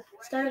of the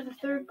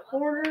third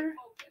quarter.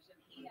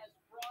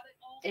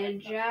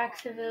 And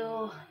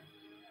Jacksonville,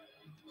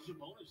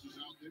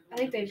 I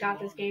think they've got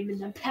this game in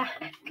the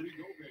bag.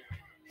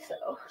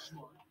 So,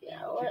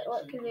 yeah,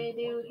 what can they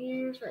do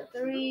here for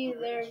 3?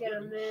 They're going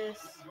to miss.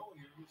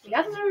 They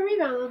got the third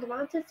rebound on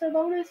Domantas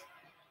Sabonis.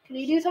 Can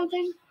he do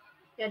something?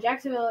 Yeah,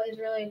 Jacksonville is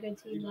really a good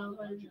team, though.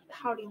 And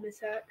how do you miss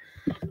that?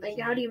 Like,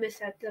 how do you miss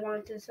that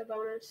Domantas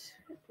Sabonis?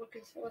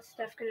 What's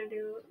Steph going to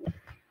do?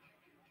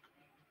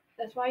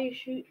 That's why you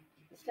shoot.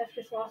 Steph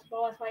just lost the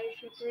ball. That's why you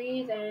shoot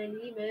 3s, and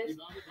he missed.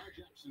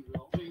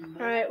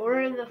 All right,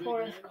 we're in the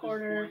fourth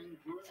quarter.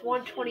 It's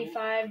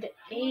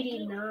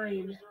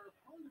 125-89.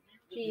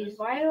 Jeez,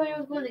 why do I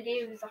always win the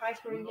game? It's a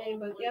high-scoring game,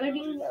 but the other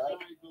games are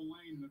like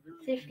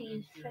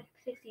 50s,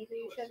 60s,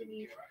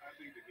 70s.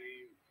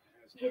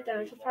 Hit that.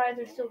 I'm surprised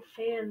there's still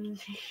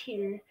fans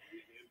here.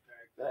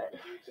 But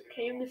they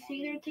came to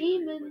see their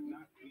team, and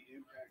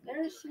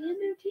they're seeing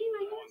their team,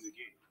 I guess.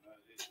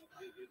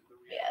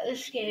 Yeah,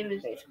 this game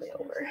is basically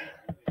over.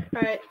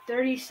 All right,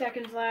 30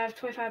 seconds left,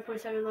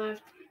 25.7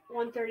 left,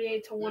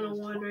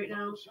 138-101 right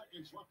now.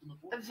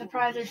 I'm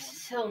surprised there's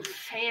still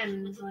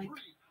fans. Like,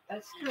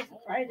 that's kind of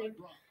surprising.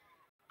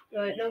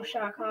 But no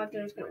shot clock.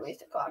 They're just going to waste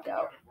the clock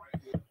out.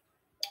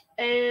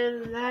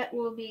 And that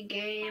will be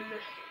game.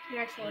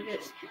 Jacksonville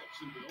just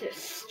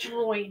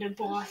destroyed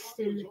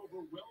Boston.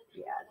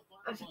 Yeah,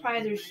 I'm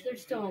surprised there's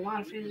still a lot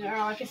of fans there.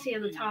 Oh, I can see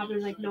on the top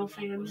there's like no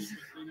fans.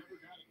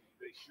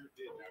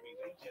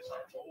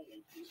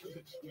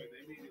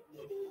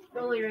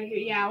 Only right here.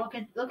 Yeah,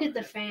 look at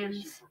the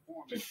fans.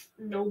 Just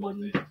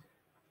nobody.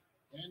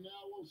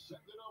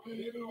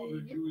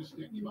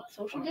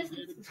 Social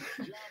distance.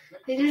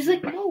 There's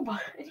like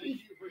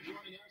nobody.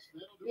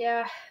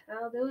 Yeah,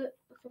 that'll do it.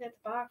 Let's look at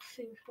the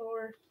boxing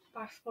score.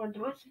 Box score.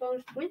 Domantas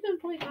Sabonis, 27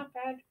 points, not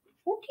bad.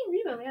 14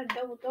 rebounds. He had a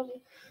double.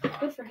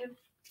 Good for him.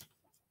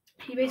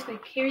 He basically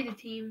carried the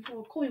team.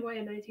 Well, Kobe White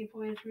had 19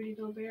 points. Rudy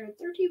Gobert had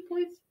 13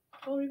 points.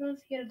 12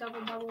 rebounds. He had a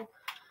double.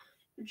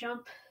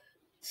 Jump.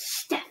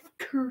 Steph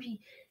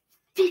Curry,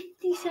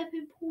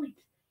 57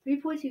 points.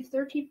 3 points. He was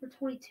 13 for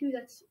 22.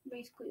 That's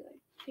basically like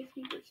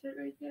 50%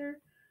 right there.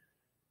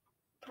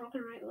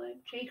 Broken right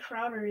leg. Jay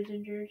Crowder is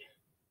injured,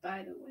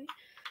 by the way.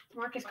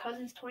 DeMarcus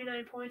Cousins,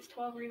 29 points,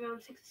 12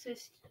 rebounds, 6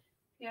 assists.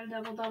 He had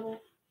a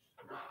double.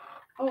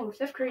 Oh,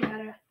 Steph Curry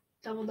had a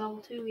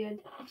double too. He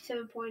had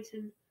 57 points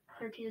and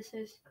 13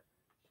 assists.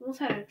 He almost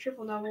had a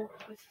triple-double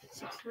with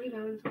 6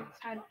 rebounds.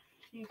 Almost had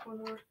 4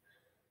 more.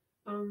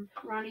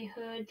 Ronnie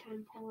Hood,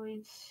 10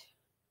 points.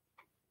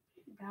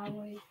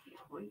 Galway, 8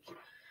 points.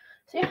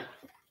 So yeah.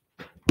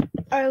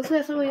 Alright, let's look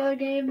at some of the other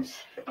games.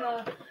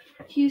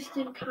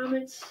 Houston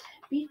Comets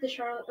beat the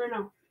Charlotte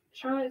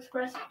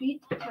Express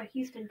beat the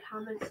Houston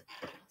Comets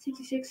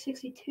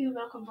 66-62.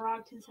 Malcolm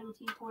Brogdon,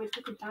 17 points.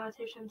 Luka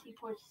Doncic, 17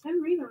 points.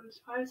 7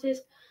 rebounds, 5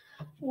 assists,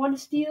 1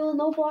 steal,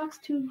 no blocks,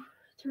 2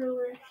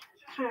 turnovers.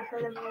 Kind of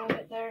hurt him a little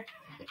bit there.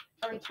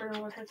 Or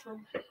turnover hurts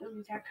him.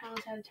 Zach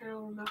Collins had a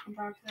turnover. Malcolm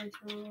Brogdon had a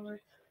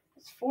turnover.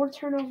 That's 4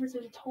 turnovers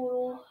in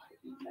total.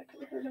 That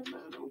could have hurt him. I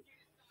don't know.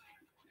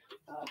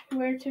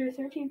 Huerter,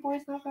 13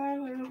 points, not bad.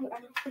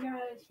 I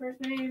forgot his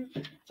first name.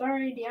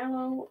 Sorry,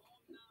 Diallo,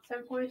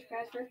 7 points.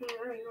 Forgot his first name.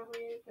 I don't even know who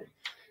he is. But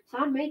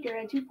Son Maker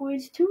had 2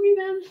 points, 2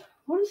 rebounds,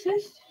 1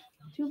 assist,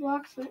 2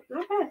 blocks.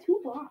 Not bad,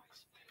 2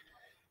 blocks.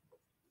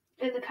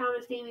 And the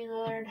Comets, Damian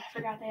Lillard. I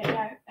forgot they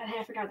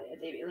had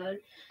Damian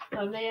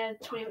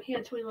Lillard. He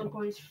had 21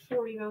 points,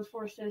 4 rebounds,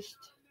 4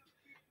 assists.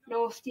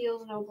 No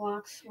steals, no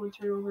blocks, 1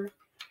 turnover.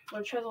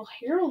 Montrezl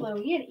Harrell,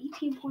 though, he had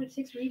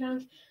 18.6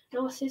 rebounds,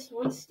 no assists,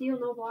 1 steal,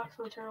 no blocks,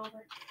 1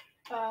 turnover.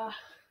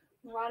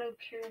 Lotto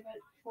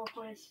Kiribet, 4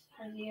 points.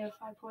 Isaiah,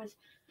 5 points.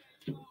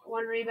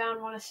 1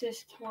 rebound, 1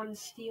 assist, 1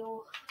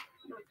 steal.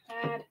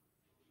 Not bad.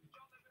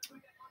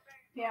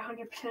 Yeah,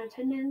 100%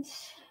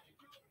 attendance.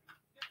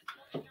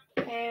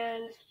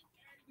 And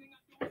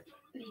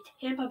the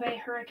Tampa Bay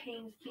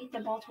Hurricanes beat the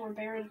Baltimore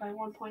Barons by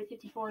 1 point,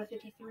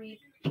 54-53.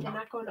 Did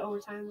not go into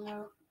overtime,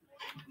 though.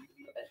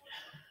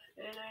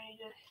 And I need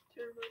to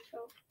turn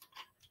myself.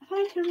 I thought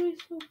I turned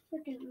myself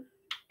freaking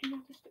do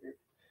not disturb.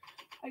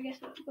 I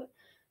guess not, but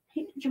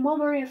Jamal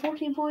Murray had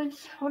 14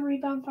 points, 1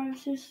 rebound, 5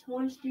 assists,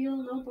 1 steal,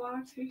 no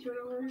blocks, 3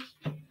 turnovers.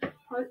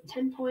 Hart,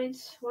 10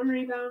 points, 1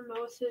 rebound,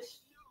 no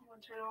assists,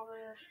 1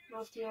 turnover,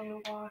 no steal, no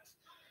blocks.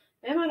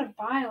 Bam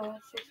Adebayo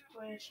had 6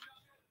 points.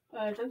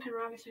 Duncan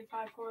Robinson,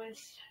 5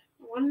 points,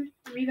 1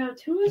 rebound,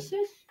 2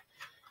 assists,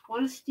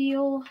 1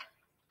 steal.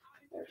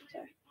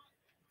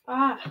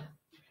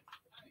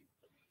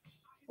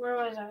 Where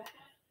was I?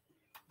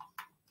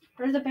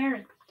 Where's the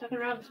Baron? Duncan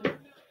Robinson.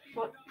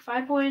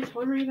 5 points,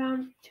 1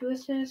 rebound, 2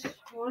 assists,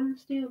 1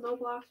 steal, no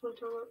blocks, 1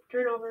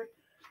 turnover.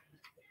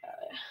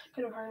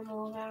 Could have hurt him a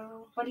little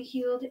bit. Buddy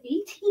Hield,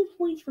 18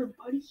 points for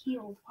Buddy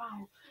Hield.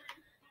 Wow.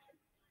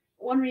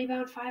 1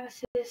 rebound, 5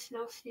 assists,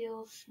 no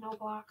steals, no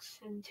blocks,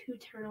 and 2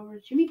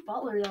 turnovers. Jimmy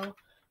Butler, though,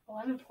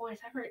 11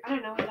 points. I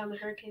don't know who's on the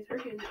Hurricanes.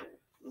 Hurricanes are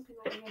looking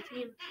like a good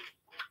team.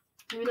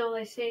 Even though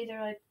they say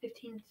they're like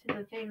 15th in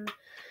the thing.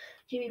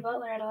 Jimmy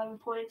Butler had 11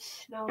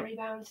 points, no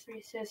rebounds, 3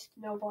 assists,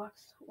 no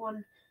blocks,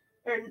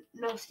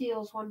 no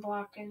steals, 1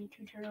 block, and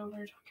 2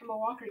 turnovers. Kemba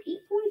Walker, 8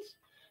 points,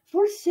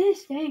 4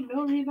 assists. Dang,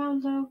 no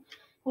rebounds though.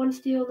 1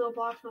 steal, no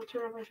blocks, no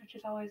turnovers, which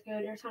is always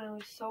good. Arizona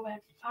was so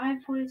bad.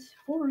 5 points,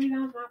 4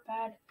 rebounds, not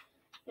bad.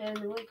 And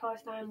Willie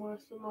Cauley-Stein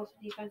was the most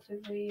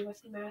defensively.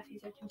 Wesley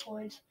Matthews at 2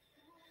 points.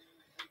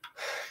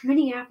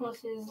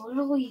 Minneapolis is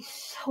literally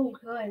so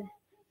good.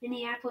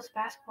 Minneapolis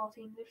basketball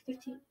team.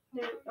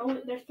 They're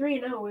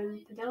 3-0, and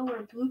the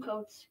Delaware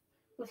Bluecoats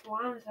with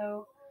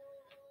Lonzo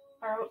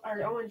are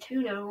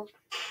 0-2 now.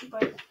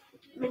 But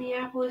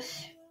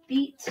Minneapolis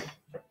beat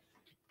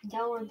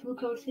Delaware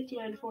Bluecoats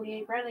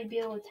 59-48. Bradley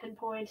Beal with 10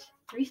 points,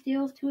 3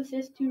 steals, 2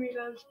 assists, 2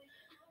 rebounds,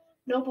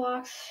 no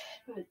blocks,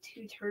 but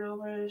 2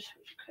 turnovers,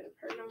 which could have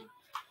hurt him.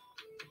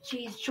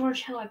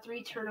 George Hill had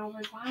 3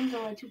 turnovers.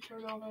 Lonzo had 2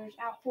 turnovers.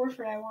 Al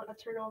Horford had 1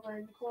 turnover,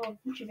 and Nikola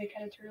Vucevic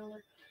had a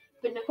turnover.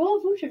 But Nikola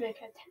Vucevic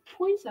had 10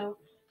 points, though.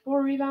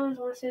 4 rebounds,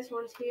 1 assist,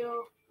 1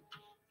 steal.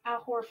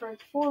 Al Horford,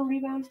 4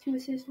 rebounds, 2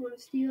 assists, 1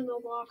 steal, no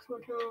blocks,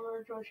 1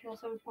 turnover. George Hill,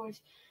 7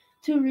 points,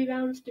 2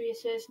 rebounds, 3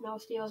 assists, no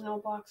steals, no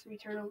blocks, 3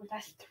 turnovers.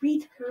 That's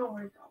 3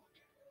 turnovers, though.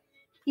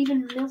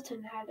 Even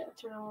Milton had a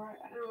turnover.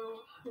 I don't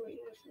know who he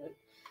is, but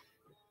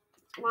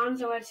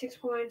Lonzo had 6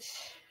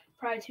 points,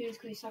 probably 2s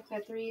because he sucks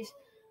at 3s.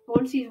 But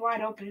once he's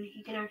wide open,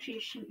 he can actually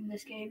shoot in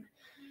this game.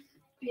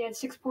 He had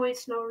 6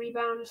 points, no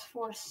rebounds,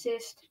 4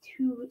 assists,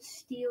 2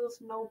 steals,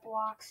 no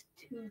blocks,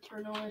 2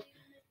 turnovers.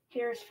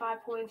 Harris,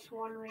 5 points,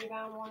 1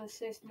 rebound, 1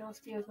 assist, no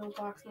steals, no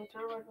blocks, no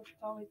turnovers, which is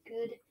always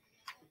good.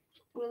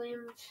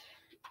 Williams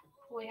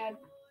only had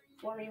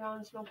 4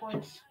 rebounds, no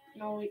points,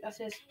 no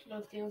assists,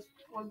 no steals,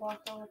 1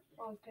 block,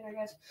 always good, I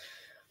guess.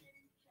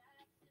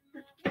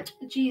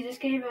 This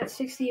game had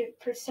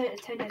 60%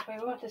 attendance. Wait,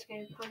 what about this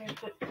game?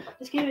 100%.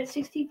 This game had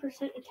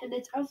 60%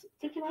 attendance. I was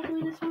thinking about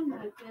doing this one,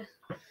 but yeah.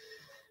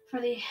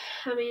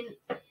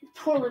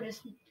 Portland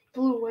just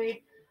blew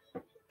away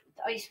the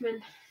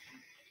Icemen.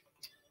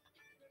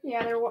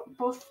 Yeah,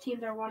 both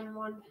teams are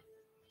 1-1.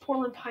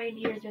 Portland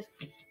Pioneers just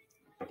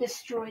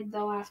destroyed the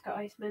Alaska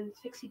Icemen,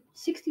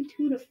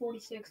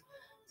 62-46.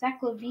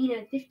 Zach LaVine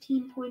had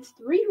 15 points,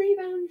 3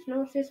 rebounds,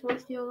 no assists, 1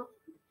 steal,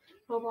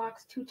 no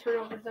blocks, 2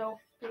 turnovers though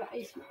for the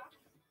Icemen,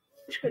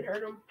 which could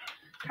hurt him.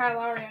 Kyle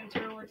Lowry had a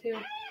turnover too.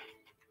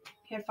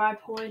 He had 5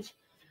 points,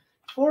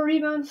 4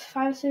 rebounds,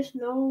 5 assists,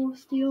 no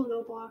steal,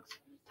 no blocks.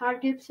 Todd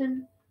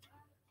Gibson,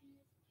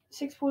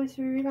 6 points,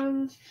 3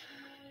 rebounds.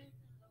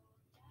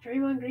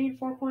 Draymond Green,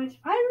 4 points,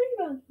 5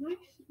 rebounds. Nice,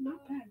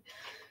 not bad.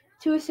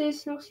 2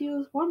 assists, no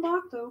steals, 1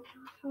 block though.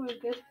 That was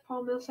good.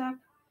 Paul Millsap.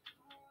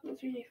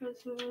 Let's read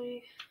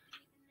defensively.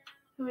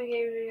 How many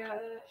games we got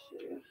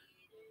this year?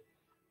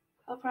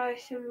 I'll probably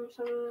assume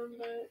some of them,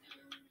 but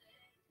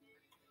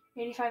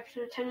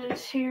 85%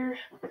 attendance here.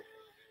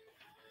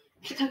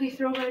 Kentucky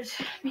Throwbirds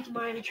beat the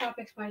Miami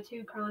Tropics by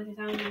 2. Carl-Anthony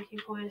Towns 19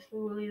 points.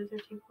 Lou Williams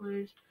 13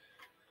 points.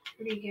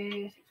 Rudy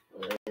Gay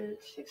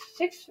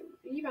 6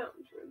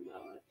 rebounds for him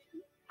though.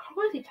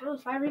 Carl-Anthony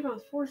Towns 5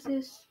 rebounds, 4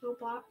 assists, no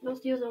block, no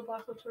steals, no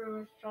blocks, no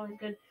turnovers. It's always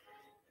good.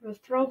 For the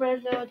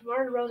Throwbirds though,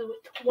 DeMar DeRozan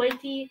with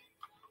 20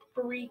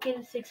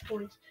 freaking 6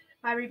 points.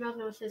 5 rebounds,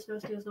 no assists, no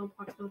steals, no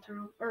blocks, no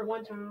turnover, or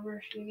 1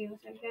 turnover. She gave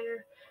us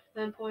Alexander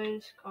 9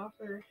 points.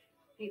 Coffer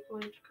 8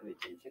 points.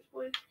 Covington 6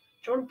 points.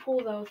 Jordan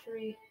Poole though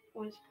 3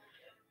 points.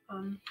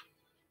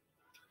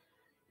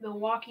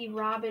 Milwaukee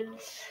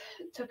Robins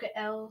took an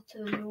L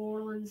to the New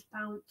Orleans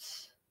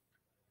Bounce.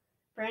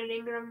 Brandon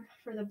Ingram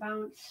for the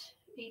Bounce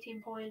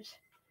 18 points.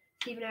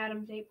 Steven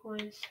Adams 8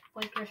 points.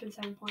 Blake Griffin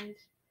 7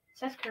 points.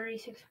 Seth Curry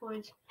 6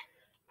 points.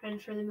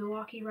 And for the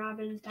Milwaukee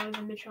Robins,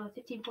 Donovan Mitchell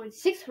 15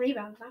 points, 6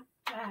 rebounds. Not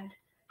bad.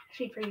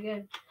 Actually pretty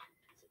good.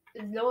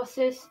 No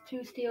assists,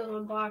 2 steals,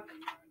 1 block,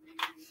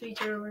 3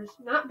 turnovers.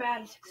 Not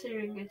bad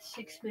considering it's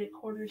 6-minute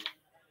quarters.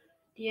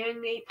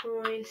 Dieng 8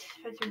 points.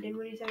 Spencer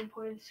Dinwiddie 7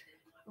 points.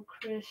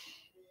 Chris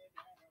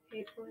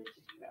 8 points.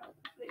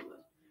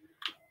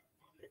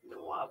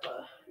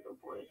 Nwaba, no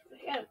points.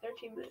 He had a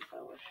 13-minute, so I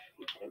wish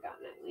he could have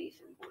gotten at least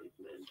some points,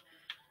 man.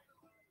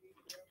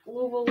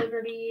 Louisville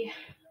Liberty.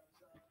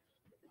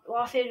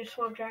 Los Angeles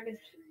Swamp Dragons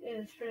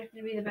is predicted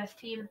to be the best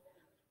team.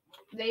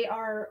 They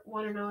are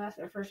 1-0. That's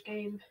their first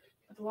game.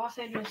 But the Los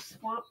Angeles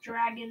Swamp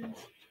Dragons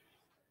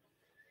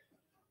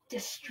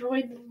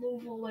destroyed the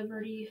Louisville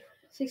Liberty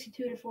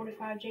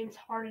 62-45. James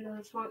Harden on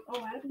the Swamp.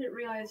 Oh, I didn't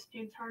realize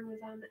James Harden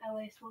was on the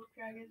LA Swamp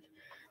Dragons.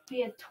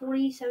 He had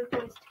 27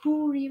 points,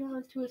 2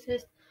 rebounds, 2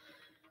 assists,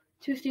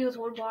 2 steals,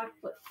 1 block,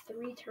 but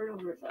 3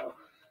 turnovers though.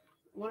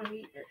 One of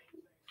each.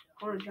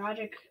 Goran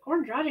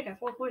Dragic at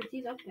 4 points.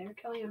 He's up there.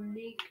 Kelly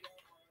Olynyk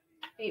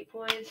 8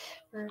 points.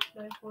 Burke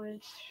 9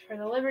 points. For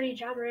the Liberty,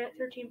 John Morant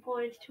 13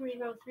 points, 2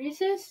 rebounds, 3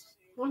 assists,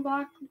 1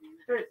 block,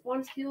 or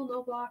 1 steal,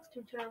 no blocks,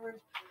 2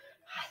 turnovers.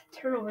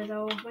 Turnover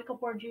though. Michael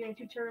Porter Jr.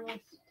 2 turnovers,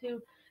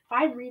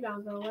 5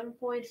 rebounds though. 11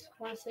 points,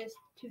 1 assist,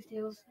 2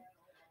 steals,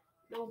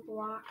 no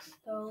blocks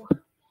though.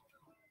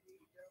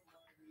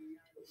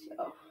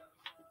 So,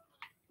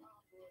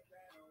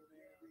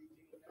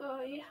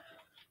 yeah.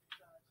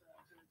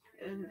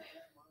 And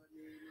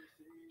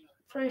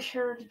pretty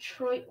sure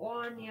Detroit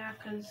won, yeah,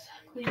 because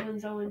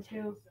Cleveland's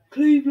 0-2.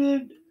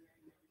 Cleveland!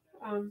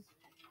 The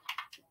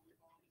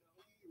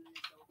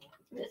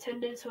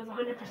attendance was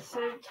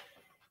 100%.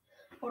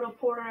 Otto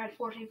Porter had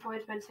 14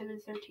 points, Ben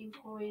Simmons 13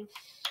 points.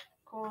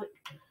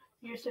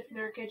 Yusuf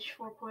Nurkic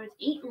 4 points,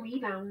 8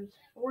 rebounds,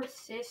 4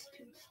 assists,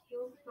 2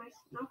 steals. Nice,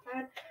 not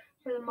bad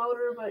for the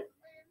Motor, but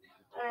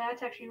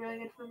that's actually really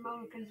good for the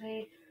Motor because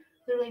they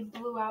literally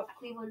blew out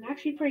Cleveland.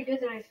 Actually pretty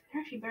good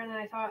actually better than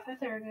I thought. I thought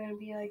they were going to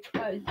be like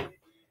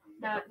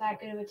not that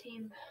good of a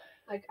team.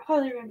 Like I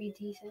thought they were going to be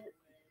decent.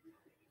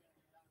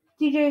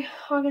 DJ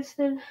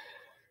Augustin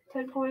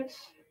 10 points.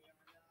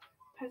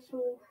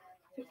 Pencil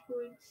 6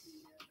 points.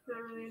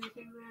 Not really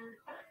anything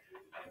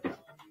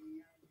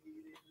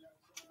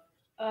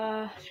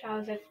there.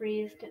 Charles at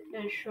freeze.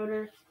 Dennis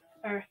Schroeder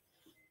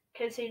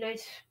Kansas City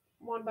Knights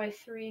won by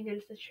 3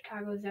 against the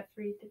Chicago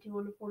Zephyrs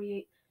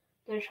 51-48.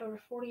 Dennis Schroeder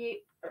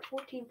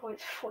 14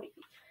 points, 40.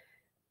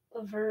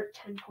 Levert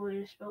 10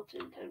 points,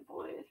 Melton 10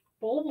 points.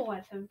 Boble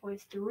at 7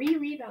 points, 3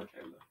 rebounds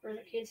for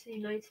the Kansas City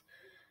Knights.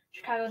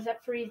 Chicago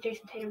Zephyrs,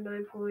 Jason Tatum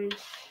 9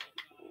 points.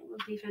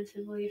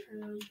 Defensively for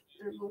them,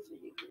 they're mostly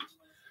defense.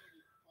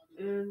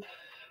 And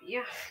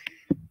yeah.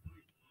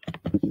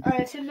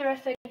 Alright, so in the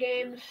rest of the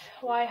games,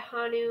 Hawaii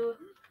Hanu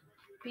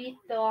beat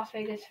the Las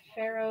Vegas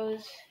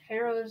Pharaohs.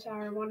 Pharaohs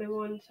are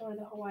 1-1, so are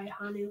the Hawaii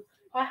Hanu.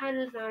 Hawaii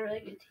Hanu is not a really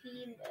good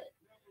team, but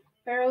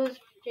Pharaohs,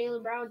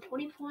 Jaylen Brown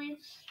 20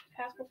 points,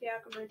 Pascal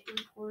Siakam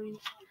 19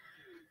 points.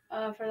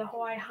 For the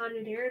Hawaii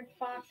Hanu, Darren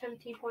Fox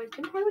 17 points,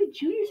 Tim Hardaway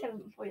Jr.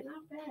 17 points,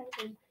 not bad.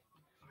 And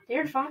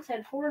Darren Fox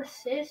had 4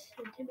 assists,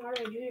 and Tim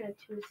Hardaway Jr. had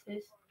 2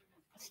 assists.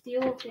 A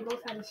steal, they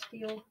both had a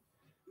steal.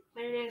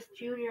 Hernandez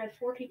Jr. had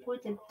 14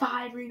 points and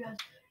 5 rebounds.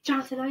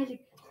 Johnson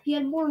Isaac, he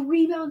had more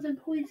rebounds than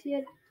points. He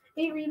had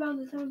 8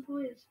 rebounds and 7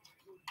 points.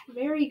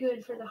 Very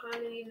good for the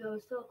Hanu, even though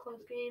it's still a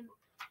close game.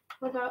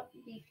 What about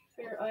the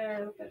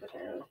Pharaohs?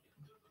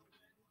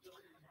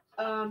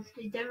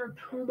 The Denver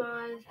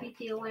Pumas beat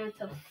the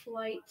Atlanta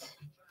Flight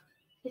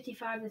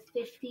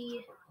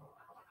 55-50.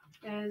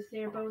 As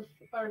they're both,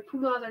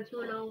 Pumas are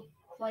 2-0,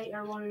 Flight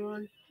are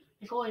 1-1.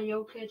 Nikola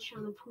Jokic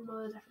on the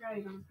Pumas. I forgot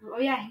he's on the Pumas.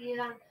 Oh yeah,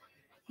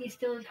 he's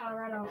still in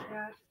Colorado. I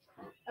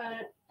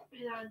forgot.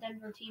 He's on a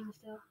Denver team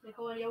still.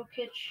 Nikola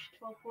Jokic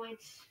 12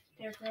 points.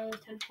 Derrick Rose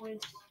 10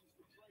 points.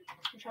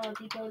 Charlotte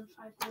Depot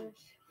 5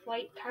 points.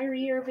 Flight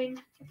Kyrie Irving.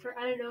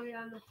 I didn't know he was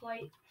on the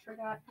Flight. I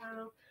forgot. I don't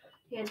know.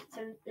 He had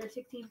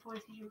 16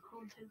 points. He was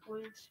home 10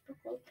 points.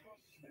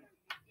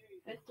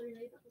 Had 3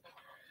 rebounds.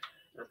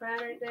 Not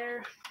bad right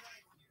there.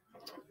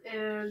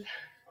 And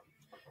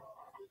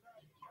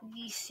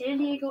the San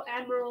Diego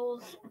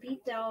Admirals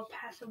beat the El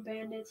Paso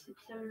Bandits at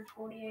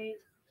 7-48.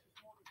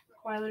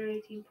 Kawhi Leonard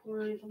 18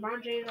 points.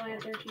 LeBron James only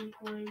had 13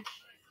 points.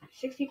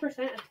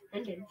 60%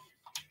 attendance.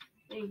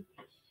 Dang.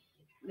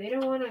 They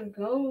don't want to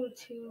go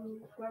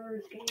to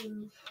whoever's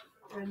games.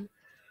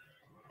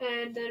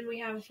 And then we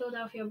have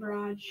Philadelphia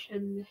Barrage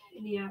and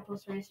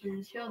Indianapolis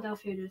Racers.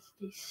 Philadelphia just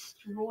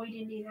destroyed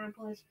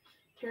Indianapolis.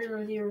 Terry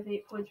Rozier with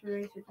 8 points for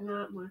Racers.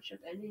 Not much of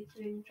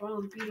anything.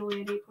 Joel Embiid only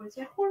had 8 points.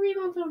 He had 4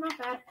 rebounds, though, not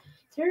bad.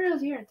 Terry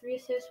Rozier had 3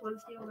 assists, 1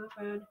 steal, not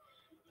bad.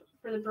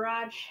 For the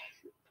Barrage,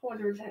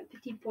 Porters had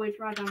 15 points.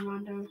 Rajon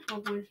Rondo,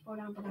 12 points.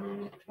 Bojan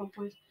Bogdanovic, 12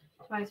 points.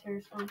 Tobias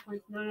Harris, 12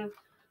 points.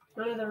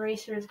 None of the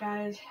Racers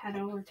guys had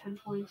over 10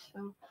 points.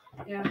 So,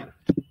 yeah.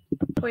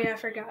 Oh, yeah, I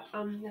forgot.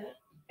 The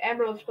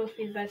Admirals are supposed to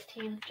be the best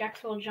team.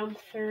 Jacksonville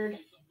jumped third.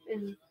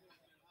 And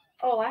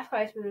last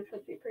place was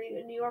supposed to be pretty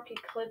good. New York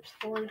Eclipse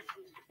fourth.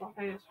 Los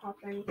Angeles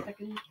Hawks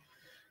second.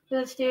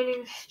 The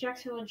standings: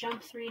 Jacksonville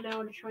jumped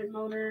 3-0. Detroit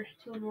Motor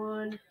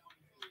 2-1.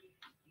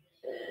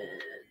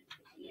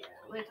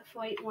 Atlanta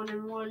Flight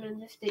 1-1.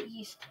 And this is the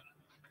East.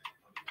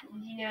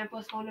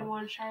 Indianapolis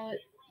 1-1. Charlotte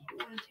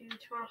 1-2.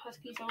 Toronto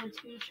Huskies 0-2.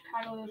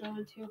 Chicago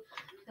 0-2.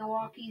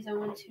 Milwaukee's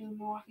 0-2.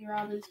 Milwaukee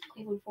Robins.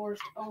 Cleveland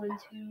Forest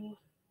 0-2.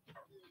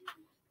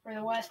 For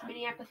the West,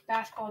 Minneapolis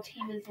basketball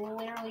team is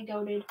literally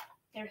goated.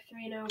 They're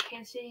 3-0.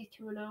 Kansas City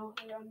 2-0.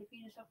 They're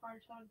undefeated so far.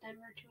 So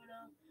Denver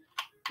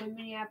 2-0. When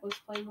Minneapolis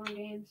played more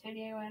games. San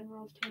Diego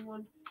Admirals 2-1.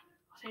 Los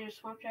Angeles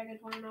Swamp Dragons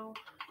 1-0.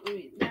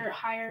 They're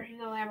higher, even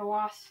though they have a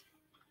loss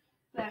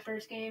that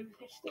first game.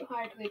 They're still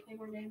higher because they play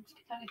more games.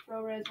 Kentucky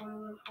Throw Reds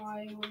 1-1.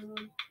 Hawaii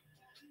 1-1.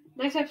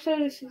 Next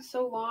episode is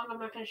so long, I'm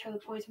not going to show the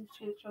points. I'm just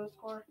going to show the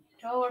score.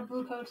 Joe, our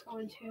Blue Coats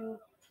 0-2.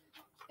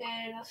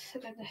 And let's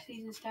look at the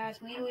season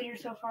stats. League leader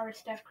so far is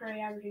Steph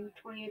Curry, averaging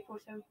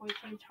 28.7 points.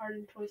 James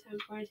Harden, 27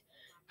 points.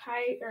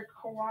 Kawhi,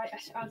 I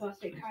was about to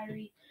say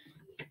Kyrie.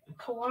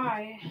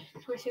 Kawhi,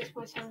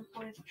 26.7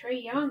 points.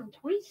 Trae Young,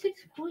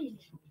 26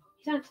 points.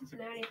 He's on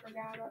Cincinnati, I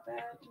forgot about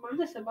that.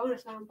 Domantas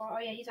Sabonis on Boston. Oh,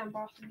 yeah, he's on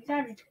Boston. He's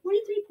averaging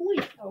 23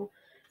 points, though.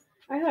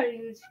 I thought he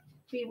would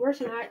be worse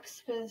than that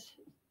because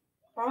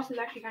Boston's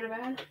actually kind of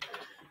bad.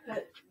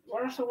 But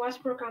Russell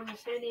Westbrook on the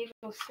San Diego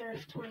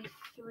Surf,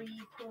 23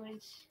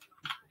 points.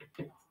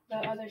 The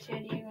other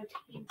San Diego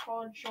team,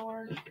 Paul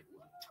George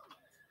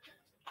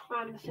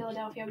on the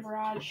Philadelphia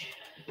Barrage,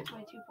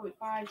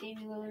 22.5.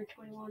 Damian Lillard,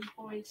 21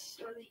 points.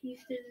 On the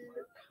Houston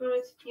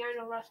Comets,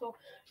 D'Angelo Russell,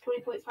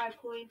 20.5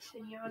 points.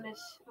 And Giannis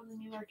on the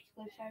New York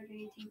Eclipse,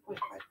 averaging 18.5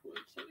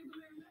 points. So,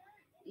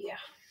 yeah.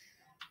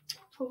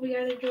 Hope you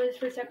guys enjoyed this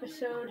first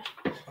episode.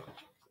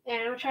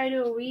 And I'll try to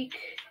do a week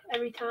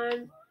every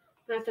time.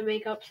 I have to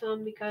make up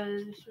some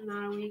because it's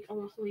not a week,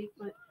 almost a week,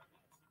 but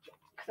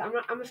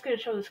because I'm just going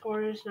to show the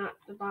scores, not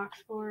the box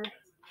score.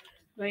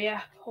 But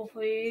yeah,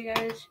 hopefully you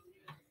guys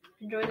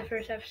enjoyed the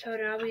first episode,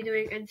 and I'll be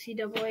doing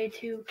NCAA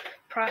 2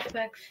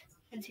 prospects,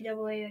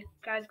 NCAA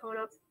guys going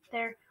up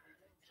there.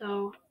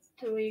 So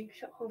 2 weeks.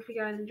 So hopefully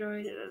you guys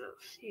enjoyed, and I'll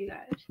see you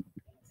guys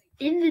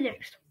in the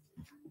next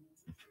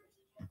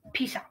one.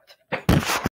 Peace out.